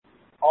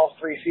all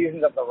 3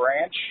 seasons of The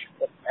Ranch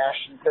with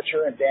Ashton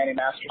Kutcher and Danny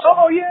Masterson.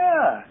 Oh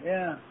yeah.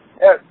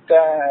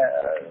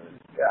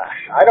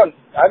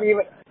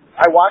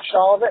 I watched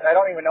all of it. I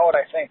don't even know what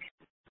I think.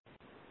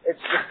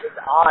 It's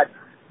odd.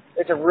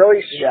 It's a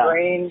really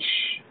strange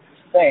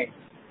thing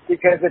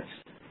because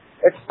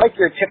it's like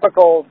your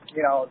typical,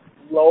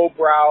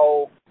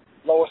 lowbrow,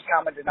 lowest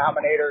common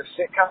denominator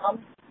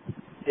sitcom.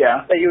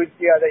 Yeah. That you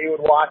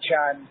would watch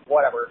on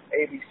whatever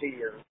ABC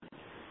or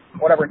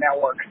whatever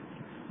network.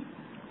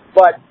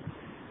 But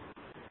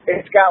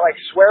it's got like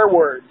swear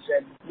words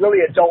and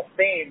really adult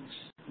themes,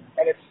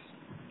 and it's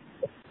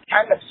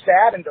kind of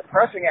sad and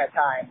depressing at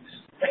times.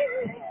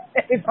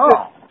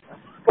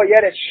 But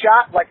yet it's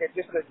shot like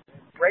just a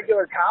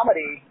regular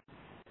comedy.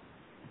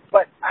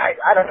 But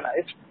I don't know.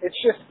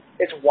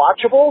 It's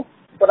watchable,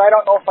 but I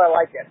don't know if I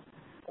like it.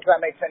 If that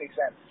makes any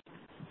sense.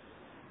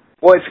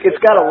 Well, it's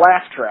got a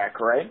laugh track,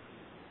 right?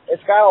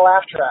 It's got a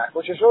laugh track,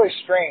 which is really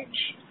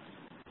strange.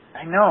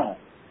 I know.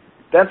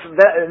 I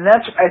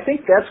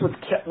think that's what's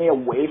kept me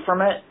away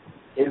from it,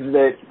 is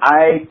that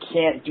I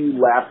can't do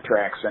laugh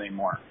tracks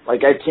anymore.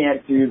 Like I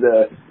can't do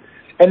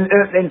and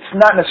it's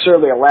not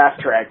necessarily a laugh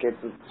track,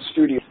 it's a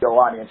studio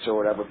audience or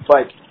whatever,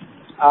 but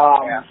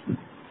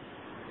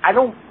I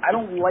don't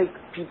like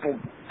people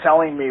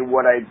telling me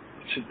what I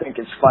should think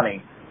is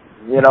funny.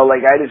 I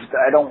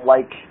don't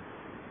like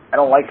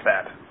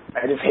that.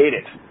 I just hate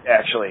it,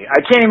 actually.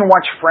 I can't even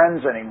watch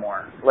Friends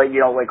anymore. Like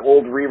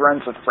old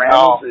reruns of Friends.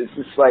 Oh. It's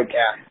just like,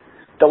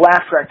 the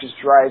laugh track just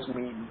drives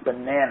me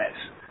bananas.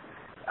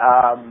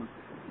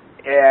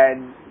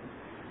 And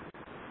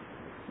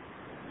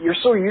you're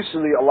so used to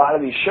a lot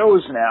of these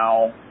shows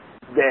now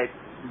that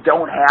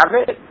don't have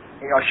it.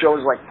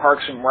 Shows like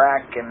Parks and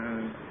Rec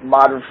and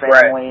Modern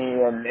Family,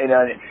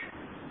 right.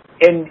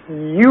 And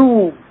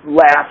you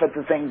laugh at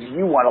the things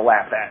you want to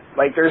laugh at.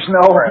 Like there's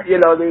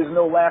there's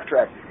no laugh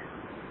track.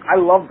 I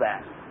love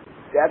that.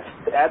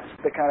 That's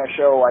the kind of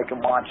show I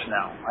can watch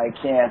now. I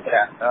can't.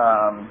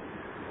 I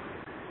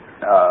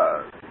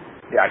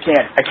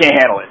can't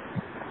handle it.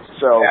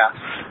 So. Yeah.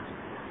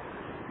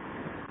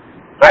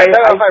 I don't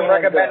know if I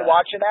recommend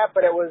watching that,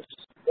 but it was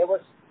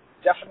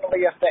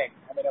definitely a thing.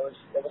 I mean, it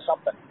was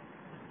something.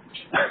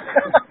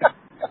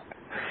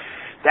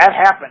 That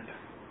happened.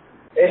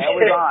 That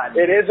was on.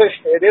 It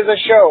is a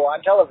show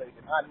on television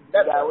on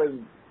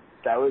Netflix.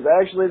 That was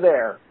actually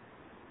there.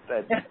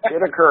 That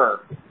did occur.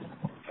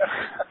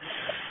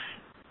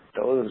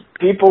 Those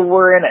people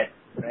were in it,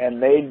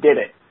 and they did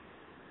it,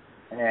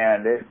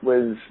 and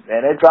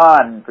it's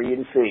on for you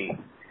to see.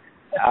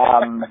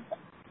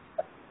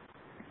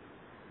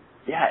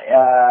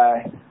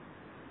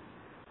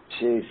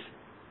 Jeez,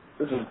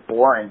 this is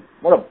boring.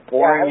 What a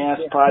boring ass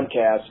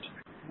podcast.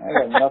 I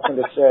got nothing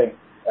to say.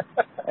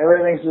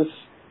 Everything's just,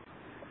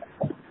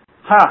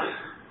 all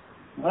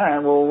right.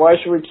 Well, why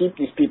should we keep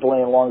these people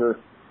any longer?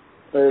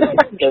 They're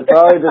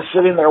probably just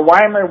sitting there.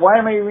 Why am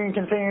I even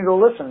continuing to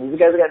listen? These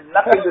guys have got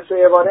nothing to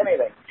say about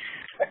anything.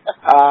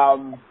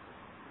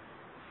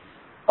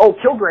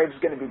 Kilgrave's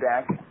going to be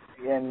back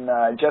in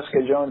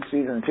Jessica Jones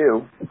season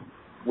 2,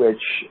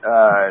 which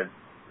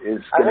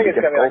is I going to think be it's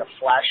going to be difficult. like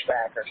a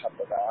flashback or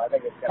something, though. I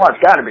think it's going Well,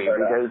 it's got to be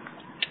because,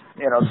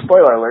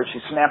 spoiler alert, she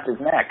snapped his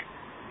neck.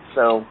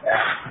 So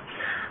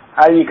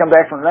how do you come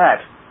back from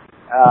that?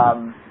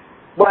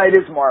 Well, it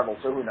is Marvel,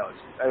 so who knows?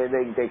 I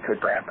mean, they could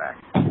bring it back.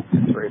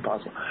 It's very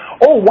possible.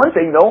 Oh, one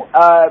thing though,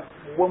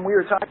 when we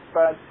were talking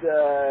about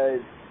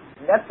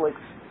Netflix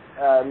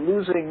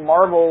losing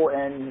Marvel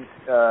and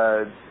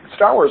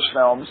Star Wars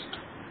films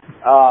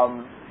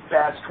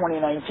past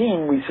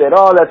 2019, we said,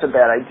 oh, that's a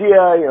bad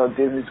idea.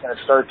 Disney's going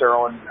to start their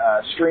own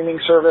streaming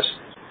service.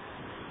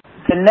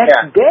 The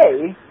next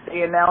day,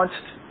 they announced,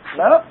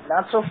 no,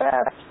 not so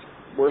fast.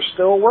 We're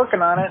still working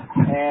on it,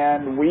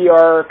 and we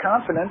are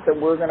confident that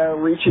we're going to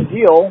reach a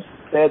deal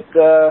that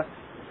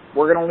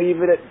we're going to leave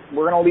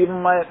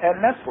them at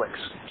Netflix.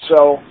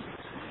 So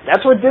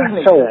that's what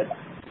Disney said.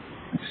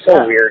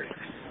 So weird.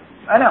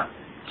 I know.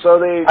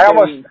 So I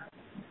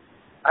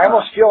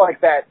almost feel like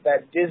that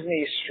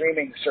Disney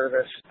streaming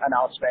service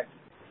announcement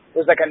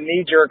was like a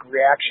knee-jerk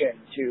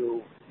reaction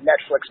to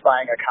Netflix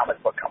buying a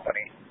comic book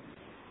company.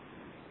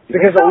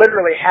 Because it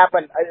literally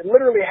happened. It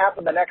literally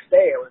happened the next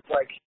day. It was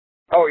like,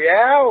 oh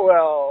yeah,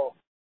 well,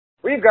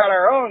 we've got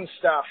our own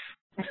stuff.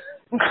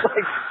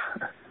 Like,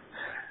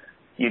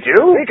 you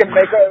do? We can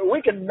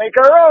make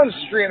our own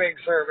streaming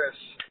service.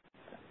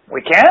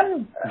 We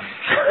can?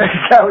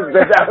 that was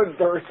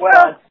the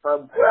response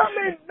from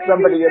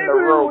somebody in the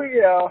room.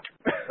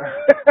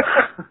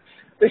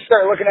 They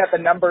start looking at the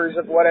numbers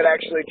of what it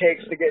actually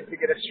takes to get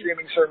a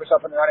streaming service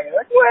up and running. And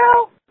they're like,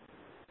 well,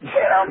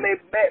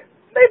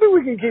 maybe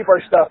we can keep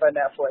our stuff on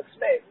Netflix.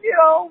 Maybe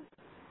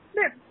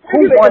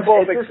they can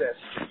both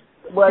exist.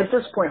 Well, at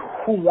this point,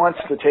 who wants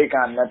to take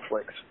on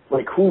Netflix?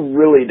 Like, who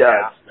really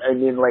does? Yeah. I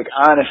mean, like,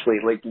 honestly,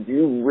 like, do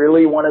you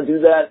really want to do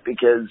that?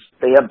 Because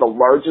they have the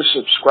largest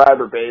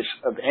subscriber base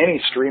of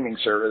any streaming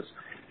service,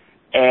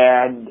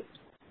 and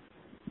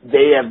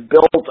they have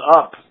built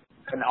up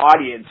an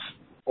audience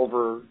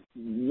over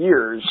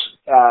years.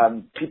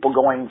 People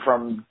going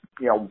from,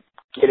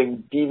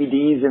 getting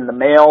DVDs in the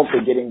mail to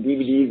getting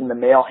DVDs in the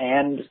mail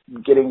and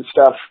getting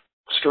stuff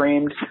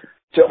streamed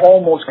to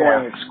almost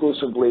going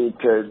exclusively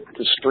to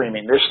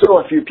streaming. There's still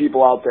a few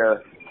people out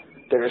there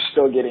that are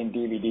still getting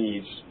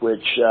DVDs,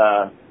 which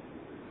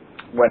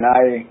when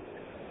I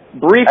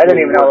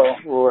briefly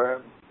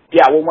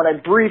when I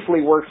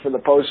briefly worked for the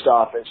post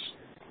office,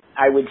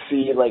 I would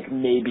see like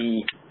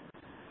maybe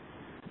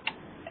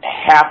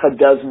half a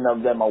dozen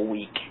of them a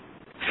week.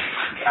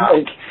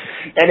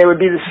 And it would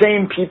be the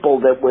same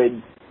people that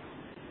would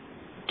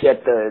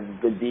get the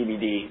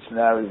DVDs. And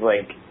I was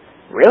like,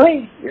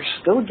 really? You're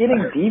still getting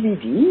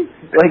DVDs?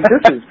 Like,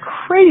 this is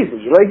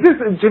crazy. Like,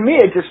 to me,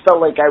 it just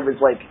felt like I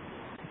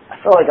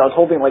felt like I was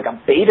holding like a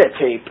beta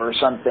tape or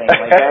something.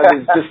 Like, I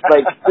was just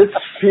like,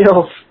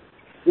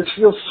 this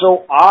feels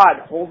so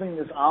odd holding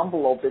this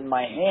envelope in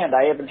my hand.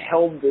 I haven't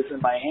held this in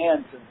my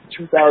hand since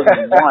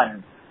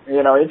 2001.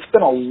 It's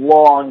been a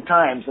long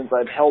time since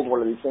I've held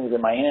one of these things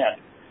in my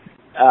hand.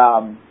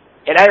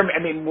 And I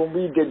mean, when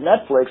we did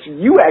Netflix,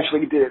 you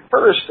actually did it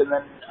first, and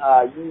then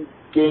you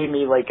gave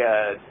me like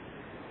a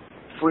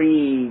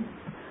free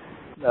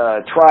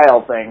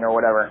trial thing or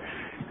whatever.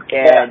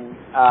 And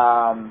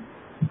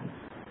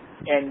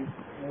and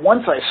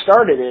once I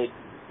started it,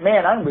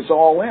 man, I was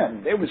all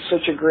in. It was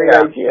such a great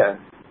idea.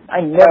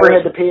 I never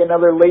had to pay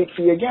another late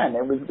fee again.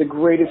 It was the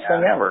greatest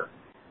thing ever.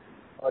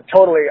 Well, it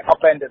totally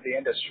upended the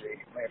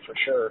industry, for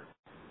sure.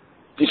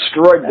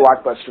 Destroyed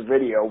Blockbuster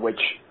Video, which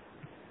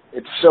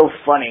it's so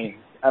funny.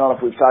 I don't know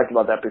if we've talked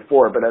about that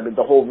before, but I mean,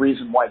 the whole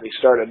reason why they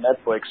started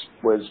Netflix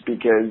was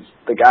because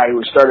the guy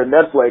who started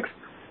Netflix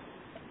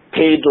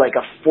paid like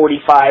a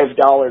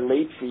 $45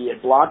 late fee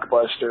at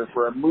Blockbuster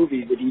for a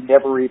movie that he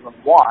never even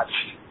watched.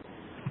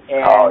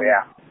 And,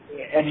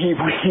 and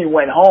he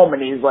went home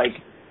and he's like,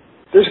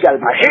 "There's got to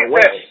be a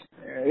way."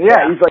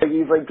 Yeah, he's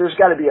like, "There's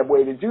got to be a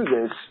way to do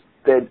this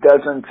that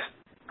doesn't,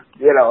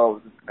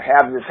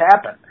 have this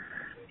happen."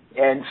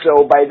 And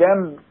so by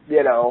them,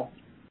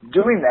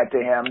 doing that to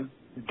him,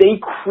 they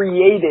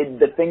created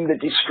the thing that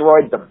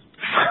destroyed them.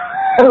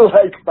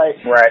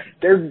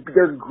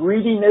 Their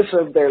greediness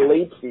of their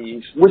late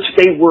fees, which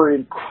they were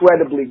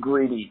incredibly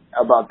greedy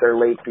about their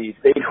late fees.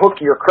 They'd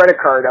hook your credit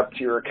card up to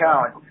your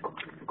account.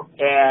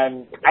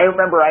 And I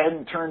remember I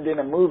hadn't turned in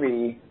a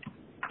movie,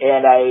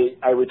 and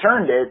I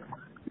returned it,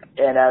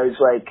 and I was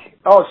like,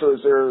 "Oh, so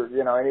is there,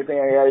 anything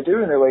I got to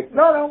do?" And they're like,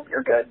 No,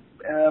 you're good.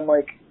 And I'm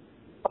like,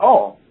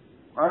 "Oh,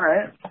 all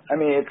right." I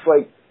mean, it's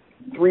like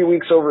 3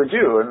 weeks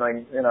overdue, and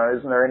like,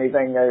 isn't there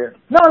anything? No,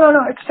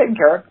 it's taken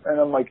care of. And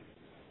I'm like,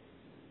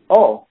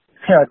 "Oh,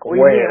 like, what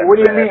do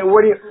you mean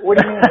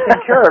it's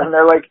taken care of?" And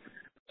they're like,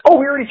 "Oh,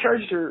 we already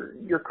charged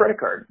your credit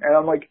card." And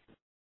I'm like,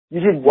 "You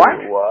did what?"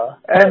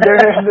 And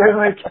they're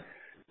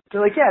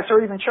like, "Yeah, it's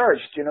already been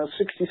charged,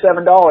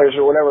 $67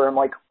 or whatever." I'm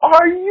like,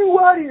 "Are you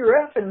out of your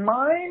effing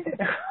mind?"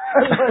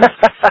 I'm like,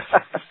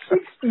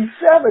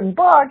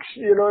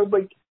 $67,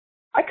 like,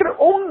 I could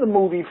own the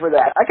movie for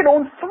that. I could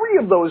own 3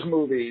 of those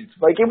movies.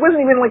 Like, it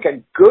wasn't even like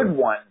a good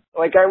one.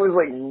 Like, I was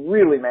like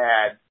really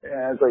mad. And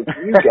I was like,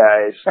 you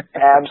guys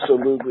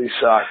absolutely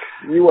suck.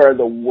 You are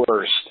the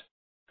worst.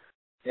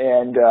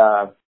 And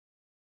I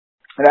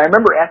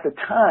remember at the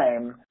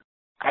time,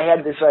 I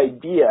had this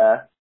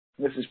idea,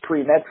 this is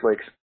pre-Netflix,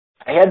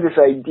 I had this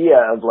idea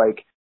of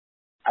like,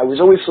 I was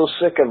always so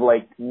sick of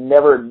like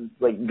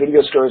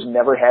video stores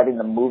never having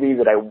the movie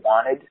that I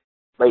wanted,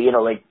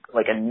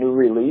 like a new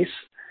release.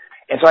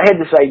 And so I had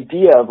this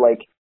idea of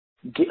like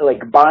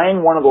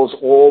buying one of those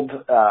old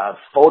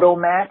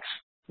Photomats,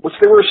 which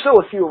there were still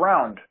a few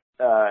around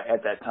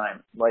at that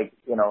time,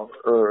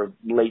 or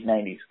late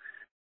 90s.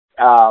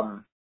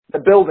 The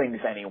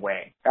buildings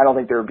anyway. I don't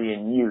think they were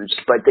being used,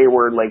 but they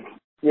were like,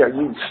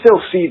 you'd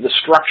still see the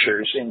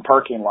structures in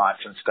parking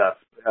lots and stuff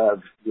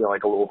of,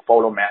 like a little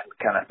Photomat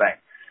kind of thing.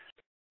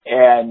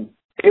 And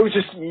it was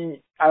just,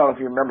 I don't know if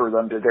you remember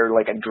them, but they're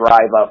like a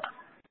drive-up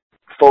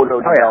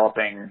photo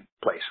developing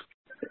place.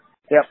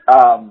 Yep.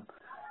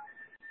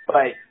 But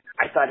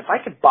I thought if I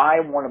could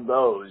buy one of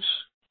those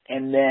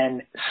and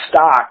then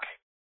stock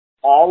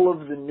all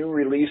of the new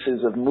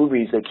releases of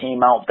movies that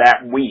came out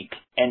that week,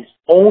 and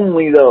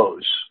only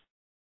those,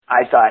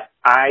 I thought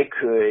I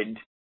could,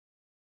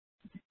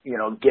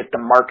 get the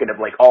market of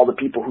like all the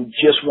people who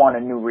just want a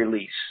new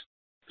release.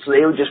 So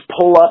they would just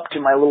pull up to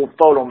my little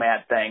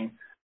Photomat thing,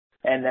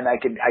 and then I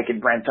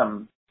could rent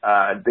them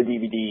the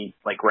DVD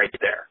like right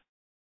there.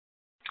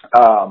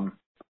 No,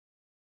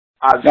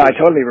 I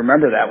totally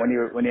remember that when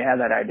you had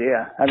that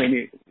idea. I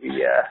mean,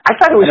 I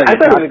thought it was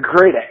a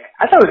great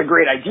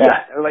idea.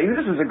 Yeah. Like,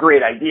 this is a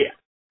great idea,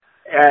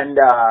 and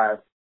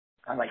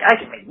I'm like, I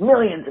can make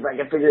millions if I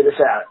can figure this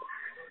out.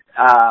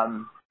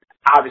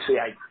 Obviously,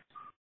 I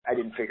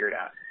didn't figure it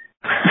out.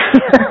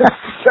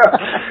 So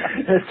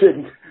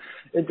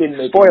it didn't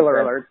make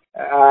spoiler alert.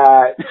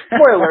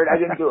 Spoiler alert, I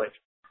didn't do it.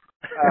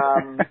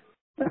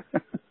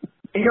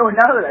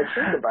 Now that I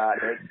think about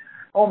it,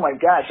 oh my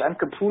gosh, I'm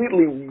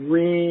completely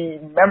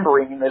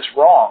remembering this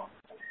wrong.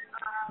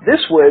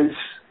 This was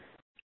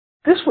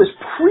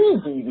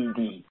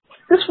pre-DVD.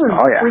 This was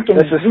freaking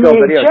this is VHS. still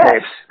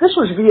videotapes. This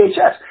was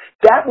VHS.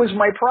 That was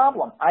my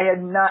problem. I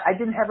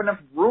didn't have enough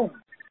room.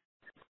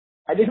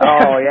 I didn't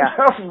have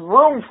enough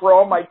room for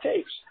all my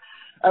tapes.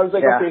 I was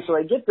like, okay, so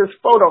I get this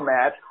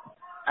Photomat.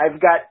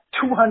 I've got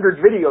 200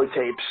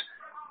 videotapes.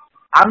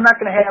 I'm not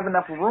going to have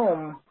enough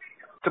room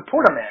to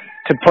put them in.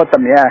 To put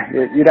them,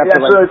 you'd have to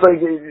so it's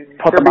like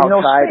put them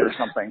outside or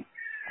something.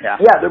 Yeah,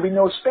 there'd be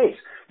no space.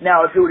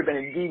 Now, if it would have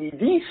been a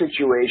DVD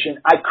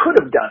situation, I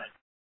could have done it.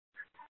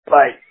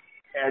 But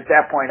at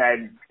that point,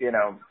 I'd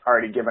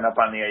already given up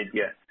on the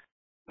idea.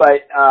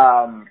 But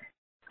I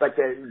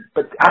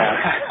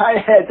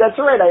had, that's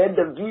right, I had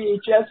the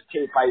VHS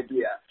tape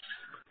idea.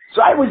 So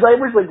I was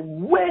like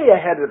way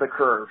ahead of the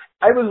curve.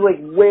 I was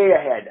like way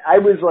ahead. I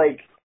was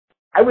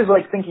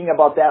like thinking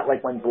about that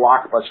like when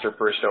Blockbuster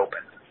first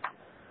opened.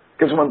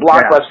 Because when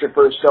Blockbuster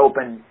first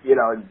opened, it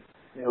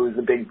was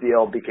a big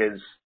deal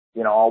because,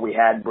 all we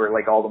had were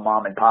like all the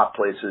mom and pop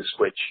places,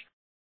 which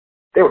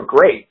they were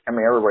great. I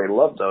mean, everybody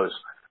loved those.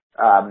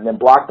 Then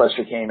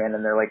Blockbuster came in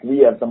and they're like, we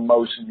have the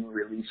most new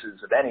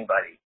releases of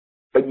anybody.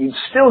 But you'd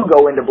still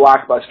go into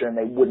Blockbuster and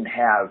they wouldn't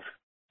have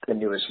the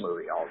newest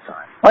movie all the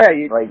time. Oh yeah,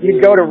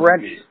 you'd go to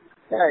rent.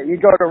 Yeah,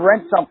 you'd go to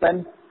rent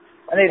something,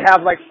 and they'd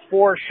have like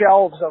 4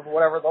 shelves of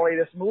whatever the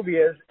latest movie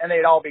is, and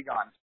they'd all be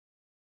gone.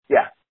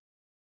 Yeah,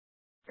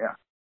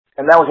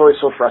 and that was always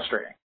so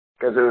frustrating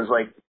because it was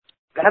like,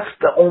 that's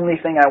the only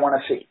thing I want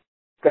to see.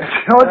 That's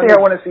the only thing I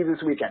want to see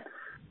this weekend.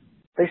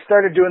 They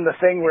started doing the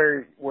thing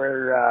where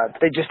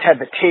they just had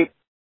the tape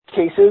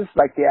cases,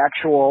 like the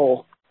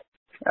actual.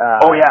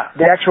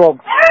 The actual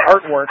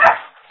artwork.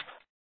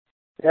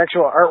 The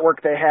actual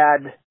artwork they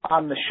had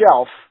on the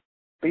shelf,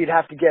 but you'd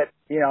have to get,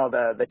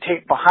 the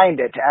tape behind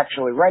it to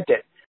actually rent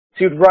it.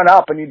 So you'd run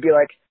up and you'd be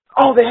like,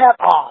 they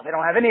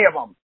don't have any of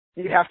them.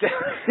 You'd have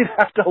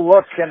to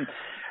look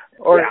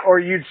or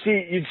you'd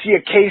see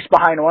a case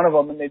behind one of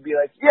them and they'd be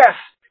like, yes.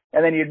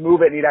 And then you'd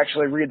move it and you'd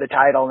actually read the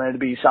title and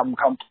it'd be something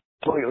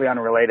completely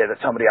unrelated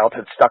that somebody else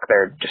had stuck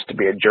there just to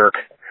be a jerk.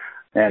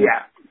 And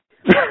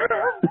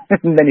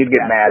and then you'd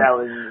get mad.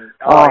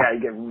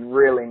 I'd get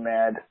really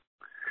mad.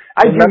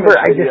 I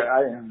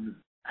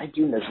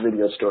do miss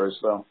video stores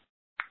though.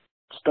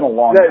 It's been a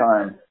long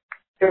time.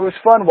 It was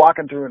fun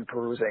walking through and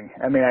perusing.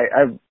 I mean,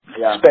 I've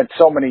spent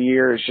so many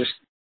years just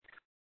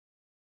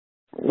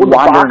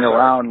wandering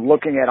around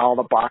looking at all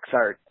the box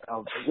art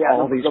of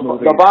all these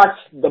movies.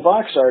 The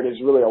box art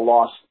is really a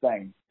lost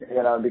thing,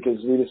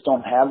 because we just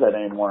don't have that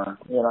anymore.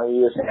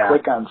 You just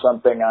click on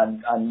something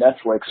on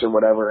Netflix or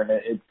whatever, and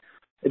it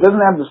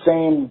doesn't have the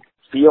same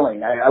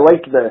feeling. I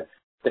like the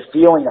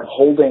feeling of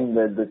holding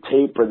the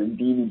tape or the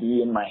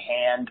DVD in my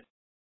hand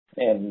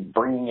and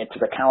bringing it to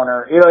the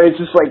counter. It's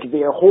just like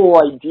the whole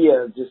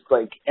idea of just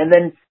like, and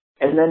then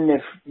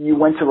if you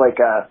went to like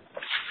a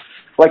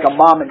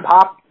mom and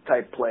pop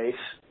type place,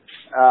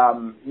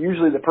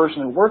 usually the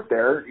person who worked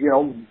there,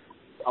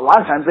 a lot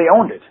of times they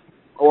owned it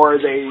or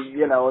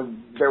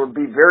there would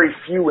be very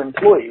few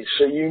employees.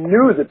 So you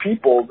knew the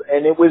people,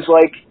 and it was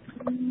like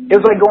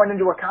going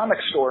into a comic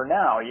store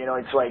now.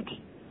 It's like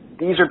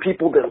these are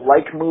people that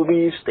like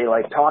movies. They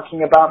like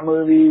talking about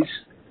movies,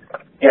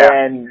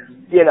 and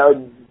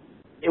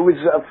it was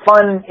a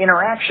fun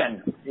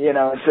interaction.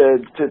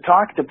 To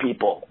talk to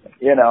people.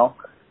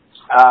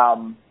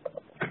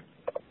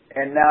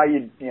 And now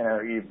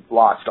you've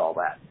lost all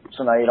that.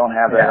 So now you don't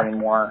have that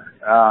anymore.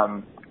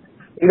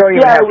 You don't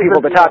even have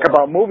people to talk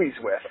about movies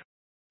with.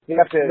 You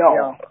have to,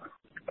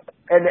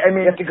 and I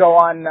mean, you have to go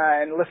on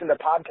and listen to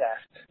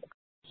podcasts.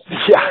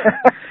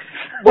 Yeah.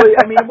 Well,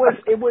 I mean,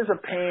 it was a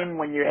pain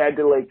when you had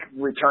to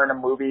return a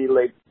movie. You're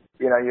like,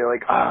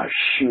 oh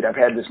shoot, I've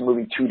had this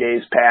movie 2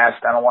 days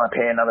past. I don't want to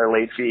pay another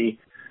late fee.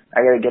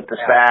 I got to get this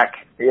back.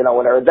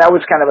 Whatever. That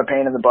was kind of a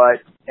pain in the butt,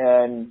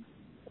 and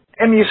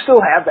you still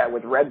have that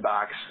with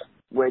Redbox,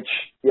 which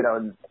you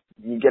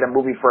get a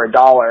movie for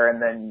 $1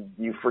 and then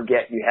you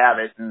forget you have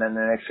it, and then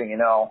the next thing you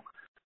know,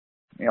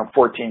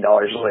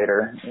 $14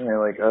 later, and you're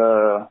like,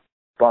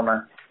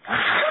 bummer.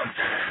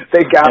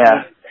 They got me.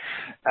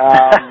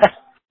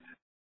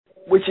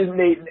 Which is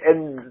neat,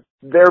 and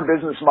their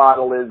business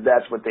model is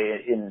that's what they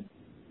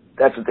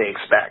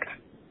expect.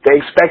 They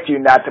expect you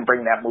not to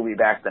bring that movie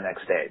back the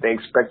next day. They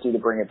expect you to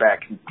bring it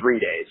back in 3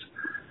 days.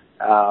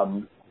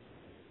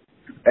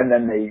 And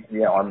then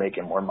they, are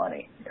making more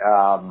money.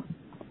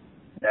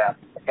 Yeah.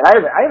 And I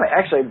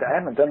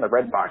haven't done the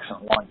Redbox in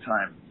a long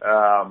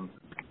time.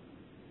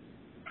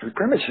 We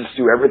pretty much just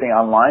do everything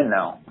online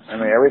now. I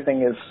mean,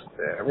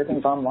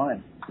 everything's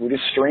online. We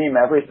just stream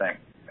everything.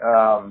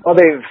 Well,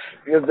 the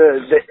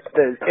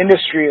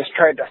industry has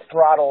tried to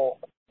throttle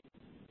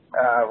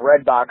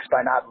Redbox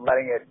by not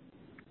letting it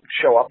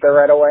show up there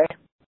right away.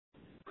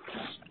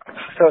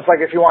 So it's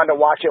like if you wanted to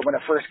watch it when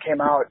it first came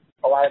out,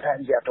 a lot of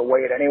times you have to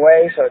wait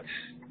anyway. So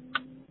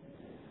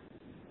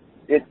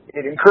it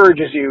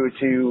encourages you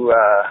to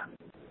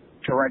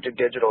rent it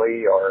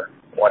digitally or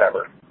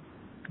whatever.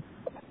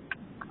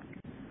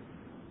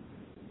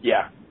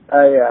 Yeah.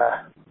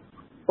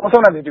 Well,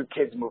 sometimes I do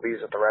kids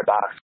movies at the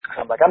Redbox.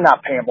 I'm like, I'm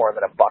not paying more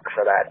than $1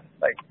 for that.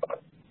 Like,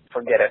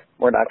 forget it.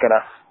 We're not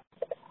gonna.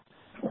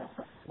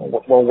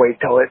 We'll wait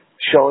till it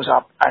shows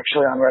up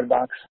actually on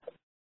Redbox.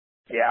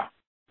 Yeah.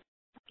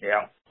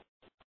 Yeah.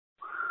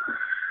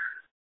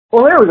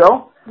 Well, there we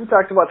go. We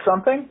talked about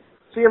something.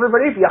 See,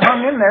 everybody, if you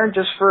hung in there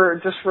just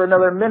for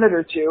another minute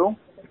or two,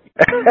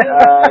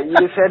 you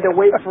just had to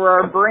wait for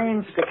our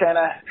brains to kind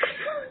of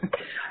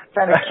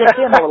kick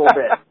in a little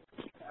bit.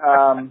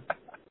 And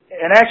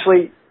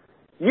actually,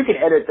 you can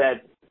edit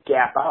that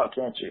gap out,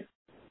 can't you?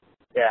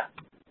 Yeah.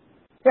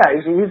 Yeah,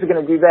 he's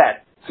going to do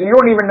that. So you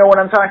don't even know what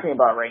I'm talking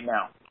about right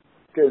now,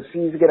 because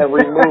he's going to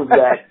remove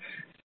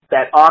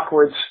that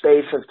awkward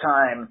space of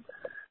time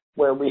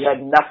where we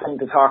had nothing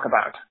to talk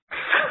about.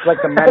 It's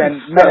like the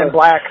Men in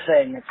Black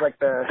thing. It's like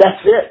the.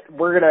 That's it.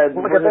 We're gonna.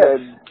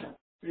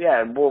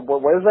 Yeah. Well,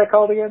 what is that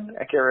called again?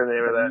 I can't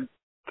remember that.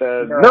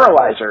 The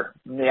neuralizer.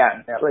 Yeah.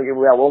 It's like,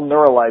 we'll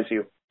neuralize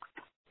you.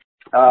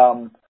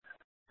 I'd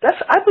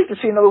like to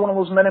see another one of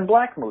those Men in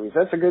Black movies.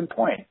 That's a good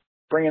point.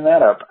 Bringing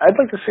that up. I'd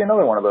like to see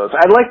another one of those.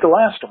 I like the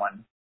last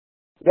one.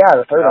 Yeah,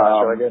 the third one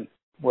was really good.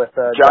 With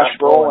Josh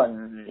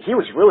Brolin. He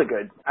was really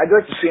good. I'd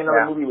like to see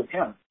another movie with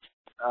him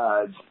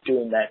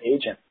doing that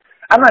agent.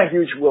 I'm not a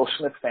huge Will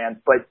Smith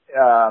fan, but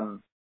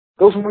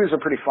those movies are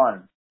pretty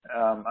fun.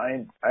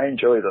 I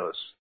enjoy those.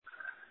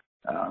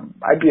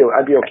 I'd be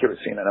okay with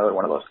seeing another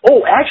one of those.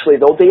 Oh, actually,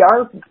 though, they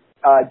are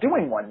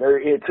doing one.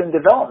 It's in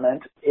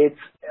development. It's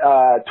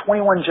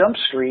 21 Jump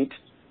Street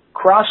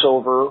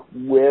crossover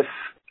with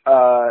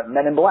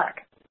Men in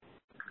Black.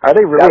 Are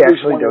they really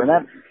actually doing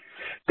that?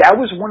 That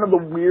was one of the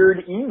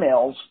weird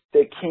emails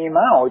that came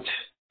out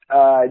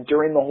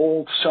during the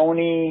whole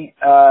Sony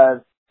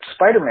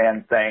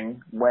Spider-Man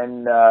thing,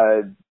 when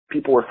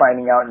people were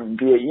finding out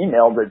via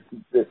email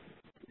that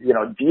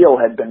deal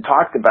had been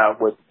talked about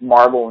with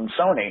Marvel and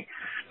Sony.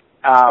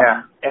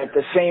 At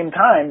the same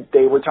time,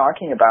 they were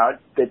talking about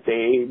that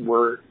they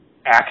were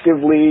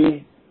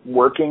actively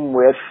working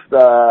with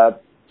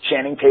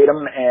Channing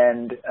Tatum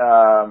and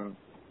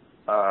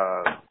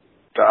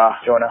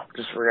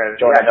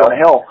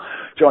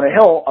Jonah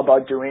Hill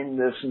about doing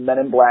this Men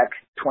in Black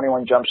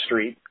 21 Jump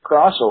Street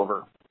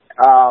crossover.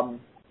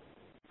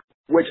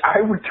 Which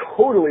I would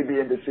totally be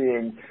into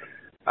seeing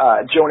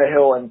Jonah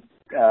Hill and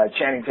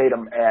Channing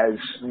Tatum as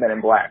Men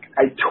in Black.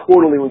 I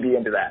totally would be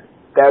into that.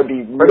 That would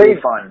be really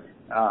fun.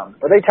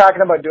 Were they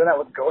talking about doing that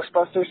with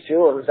Ghostbusters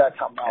too, or was that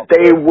something else?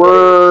 They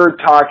were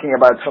talking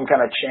about some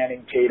kind of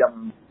Channing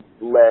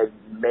Tatum-led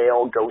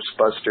male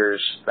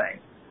Ghostbusters thing.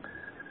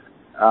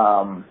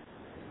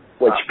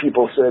 Which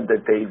people said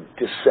that they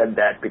just said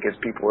that because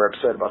people were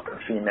upset about the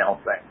female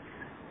thing.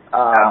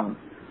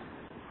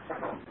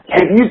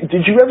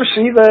 Did you ever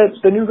see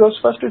the new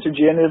Ghostbusters? Did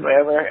you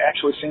ever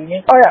actually see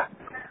it? Oh yeah,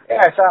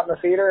 I saw it in the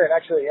theater, and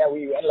actually,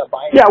 we ended up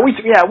buying it.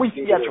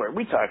 That's right.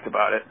 We talked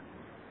about it.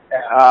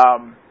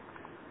 Yeah.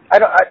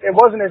 It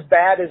wasn't as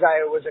bad as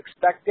I was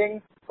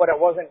expecting, but it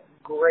wasn't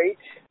great.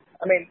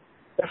 I mean,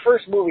 the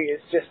first movie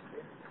is just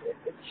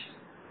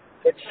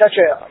it's such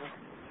a.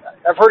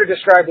 I've heard it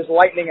described as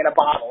lightning in a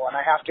bottle, and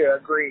I have to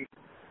agree.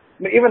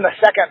 I mean, even the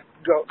second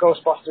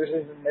Ghostbusters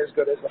isn't as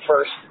good as the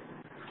first.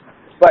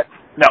 But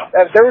No.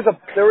 there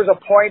was a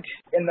point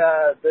in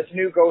this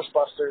new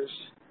Ghostbusters,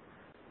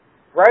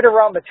 right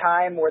around the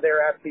time where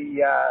they're at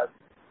the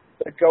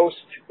Ghost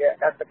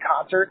at the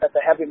concert, at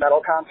the heavy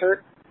metal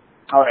concert.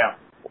 Oh yeah.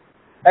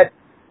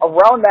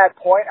 Around that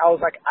point, I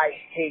was like, I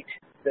hate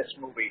this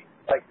movie.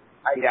 Like,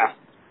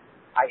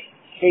 I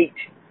hate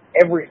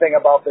everything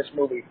about this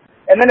movie.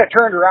 And then it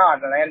turned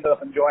around, and I ended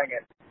up enjoying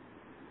it.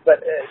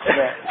 But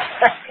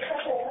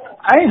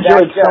I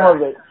enjoyed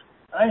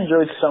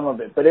some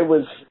of it, but it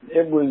was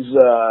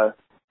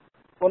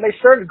when they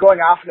started going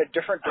off in a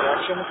different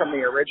direction from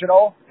the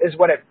original is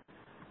when it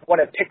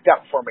picked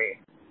up for me.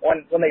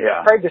 When they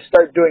tried to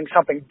start doing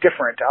something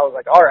different, I was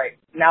like, all right,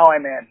 now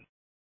I'm in.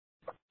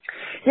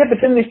 Yeah, but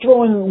then they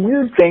throw in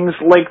weird things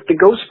like the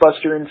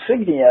Ghostbuster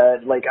insignia,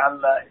 like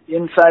on the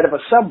inside of a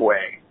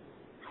subway.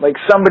 Like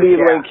somebody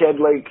had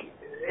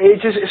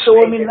it just, so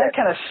I mean, that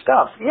kind of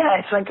stuff. Yeah,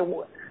 it's like,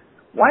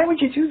 why would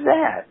you do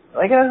that?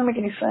 Like, it doesn't make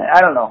any sense. I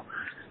don't know.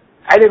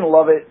 I didn't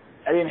love it.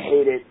 I didn't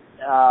hate it.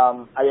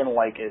 I didn't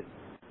like it.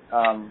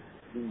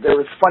 There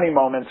was funny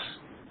moments,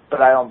 but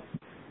it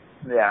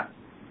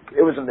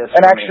wasn't this.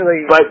 And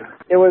actually, but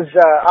it was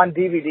on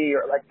DVD,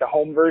 or like the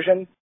home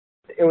version.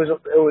 It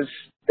was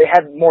they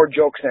had more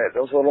jokes in it. It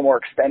was a little more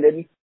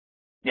extended.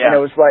 Yeah. And it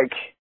was like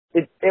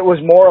it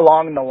was more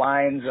along the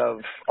lines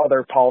of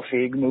other Paul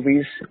Feig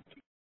movies.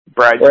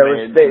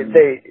 Bridesmaids.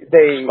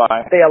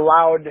 They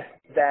allowed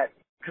that,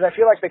 because I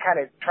feel like they kind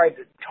of tried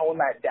to tone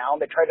that down.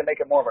 They tried to make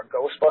it more of a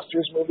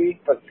Ghostbusters movie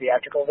for the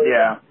theatrical version.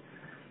 Yeah.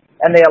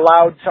 And they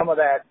allowed some of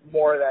that,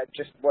 more of that,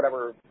 just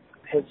whatever,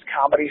 his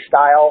comedy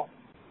style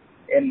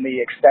in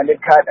the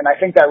extended cut. And I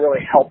think that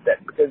really helped it,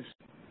 because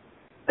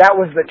that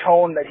was the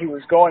tone that he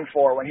was going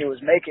for when he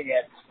was making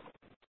it.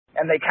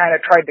 And they kind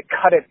of tried to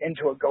cut it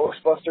into a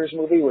Ghostbusters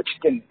movie, which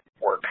didn't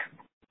work.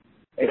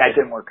 It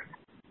didn't work.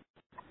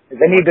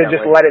 They need to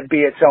just let it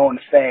be its own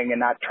thing and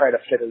not try to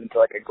fit it into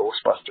like a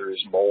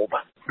Ghostbusters mold.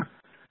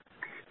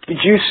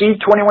 Did you see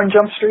 21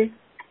 Jump Street?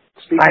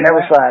 I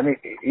never saw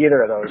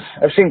either of those.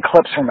 I've seen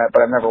clips from it,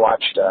 but I've never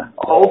watched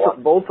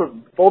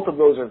both of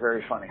those are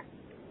very funny.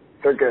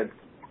 They're good.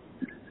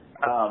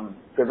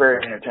 They're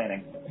very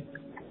entertaining.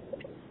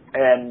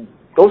 And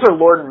those are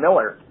Lord and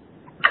Miller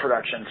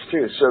productions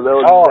too. So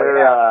those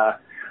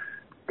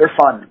they're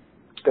fun.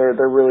 They're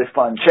really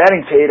fun.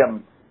 Channing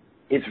Tatum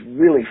is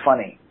really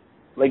funny.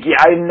 Like,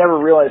 I never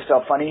realized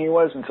how funny he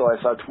was until I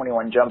saw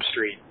 21 Jump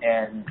Street,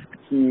 and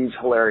he's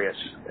hilarious.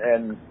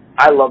 And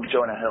I love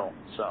Jonah Hill,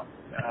 so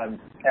I'm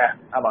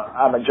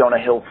a Jonah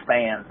Hill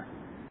fan.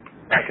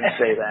 I can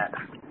say that.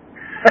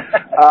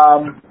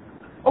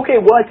 Okay,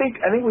 well, I think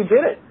we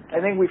did it. I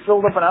think we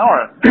filled up an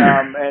hour,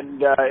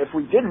 and if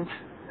we didn't,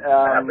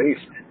 at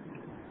least,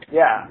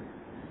 yeah,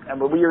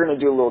 and we are going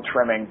to do a little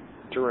trimming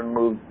to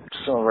remove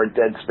some of our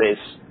dead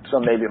space, so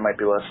maybe it might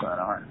be less than an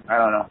hour. I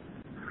don't know.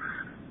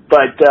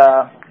 But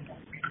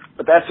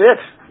that's it.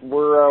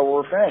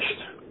 We're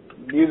finished.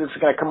 Music's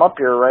going to come up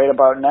here right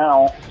about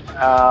now.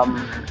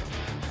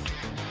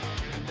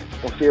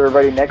 We'll see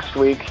everybody next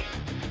week.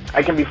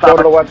 I can be found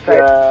to the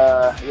website.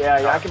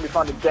 I can be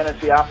found at Dennis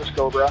the Office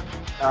Cobra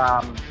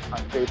on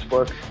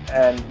Facebook,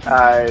 and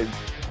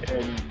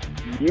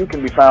you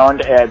can be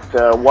found at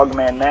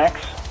Wugman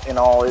Max in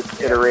all its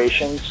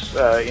iterations,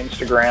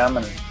 Instagram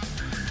and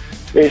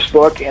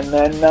Facebook, and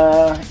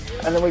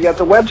then we got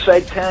the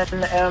website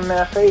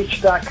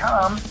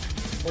 10mfh.com,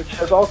 which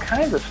has all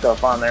kinds of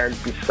stuff on there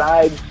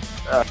besides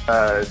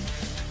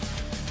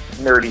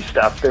nerdy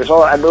stuff. It's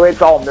all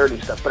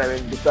nerdy stuff, but I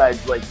mean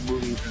besides like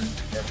movies and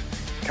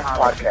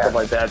comics and stuff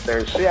like that.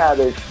 There's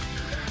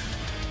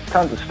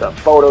tons of stuff,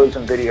 photos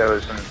and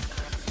videos and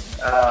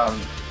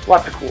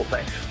lots of cool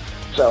things.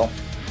 So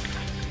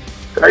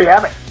there you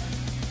have it.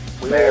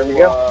 There we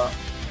go.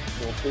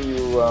 We'll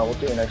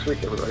see you next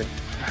week, everybody.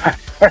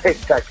 All right,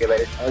 talk to you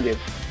later. Okay.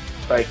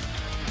 Bye.